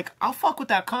 I was like, I'll fuck with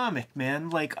that comic,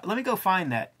 man. Let me go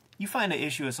find that. You find an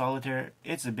issue of Solitaire,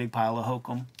 it's a big pile of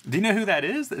hokum. Do you know who that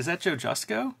is? Is that Joe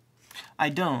Jusko? I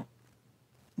don't.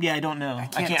 Yeah, I don't know. I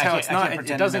can't tell.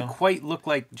 It doesn't quite look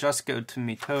like Jusko to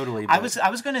me totally. I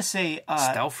was going to say...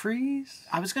 Stelfreeze?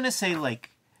 I was going to say,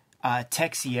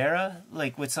 Texiera,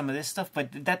 with some of this stuff,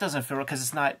 but that doesn't feel right because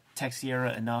it's not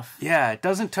Texiera enough. Yeah, it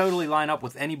doesn't totally line up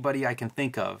with anybody I can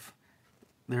think of.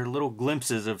 There are little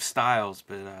glimpses of styles,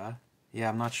 but yeah,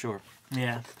 I'm not sure.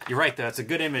 Yeah. You're right, though. It's a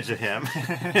good image of him.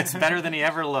 It's better than he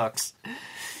ever looks.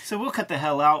 So we'll cut the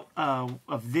hell out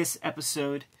of this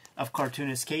episode of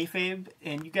Cartoonist Kayfabe,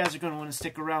 and you guys are going to want to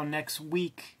stick around next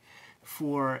week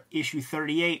for issue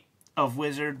 38 of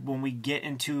Wizard when we get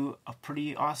into a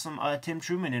pretty awesome Tim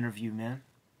Truman interview, man.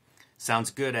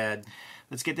 Sounds good, Ed.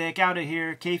 Let's get the heck out of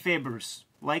here. Kayfabers,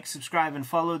 like, subscribe, and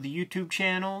follow the YouTube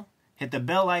channel. Hit the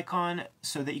bell icon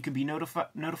so that you can be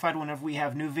notified whenever we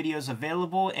have new videos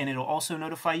available, and it'll also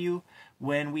notify you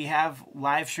when we have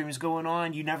live streams going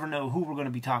on. You never know who we're going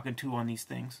to be talking to on these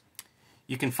things.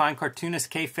 You can find Cartoonist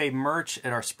Kayfabe merch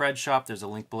at our spread shop. There's a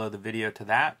link below the video to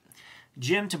that.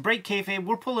 Jim, to break kayfabe,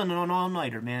 we're pulling an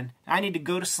all-nighter, man. I need to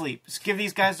go to sleep. Let's give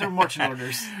these guys their marching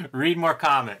orders. Read more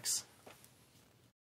comics.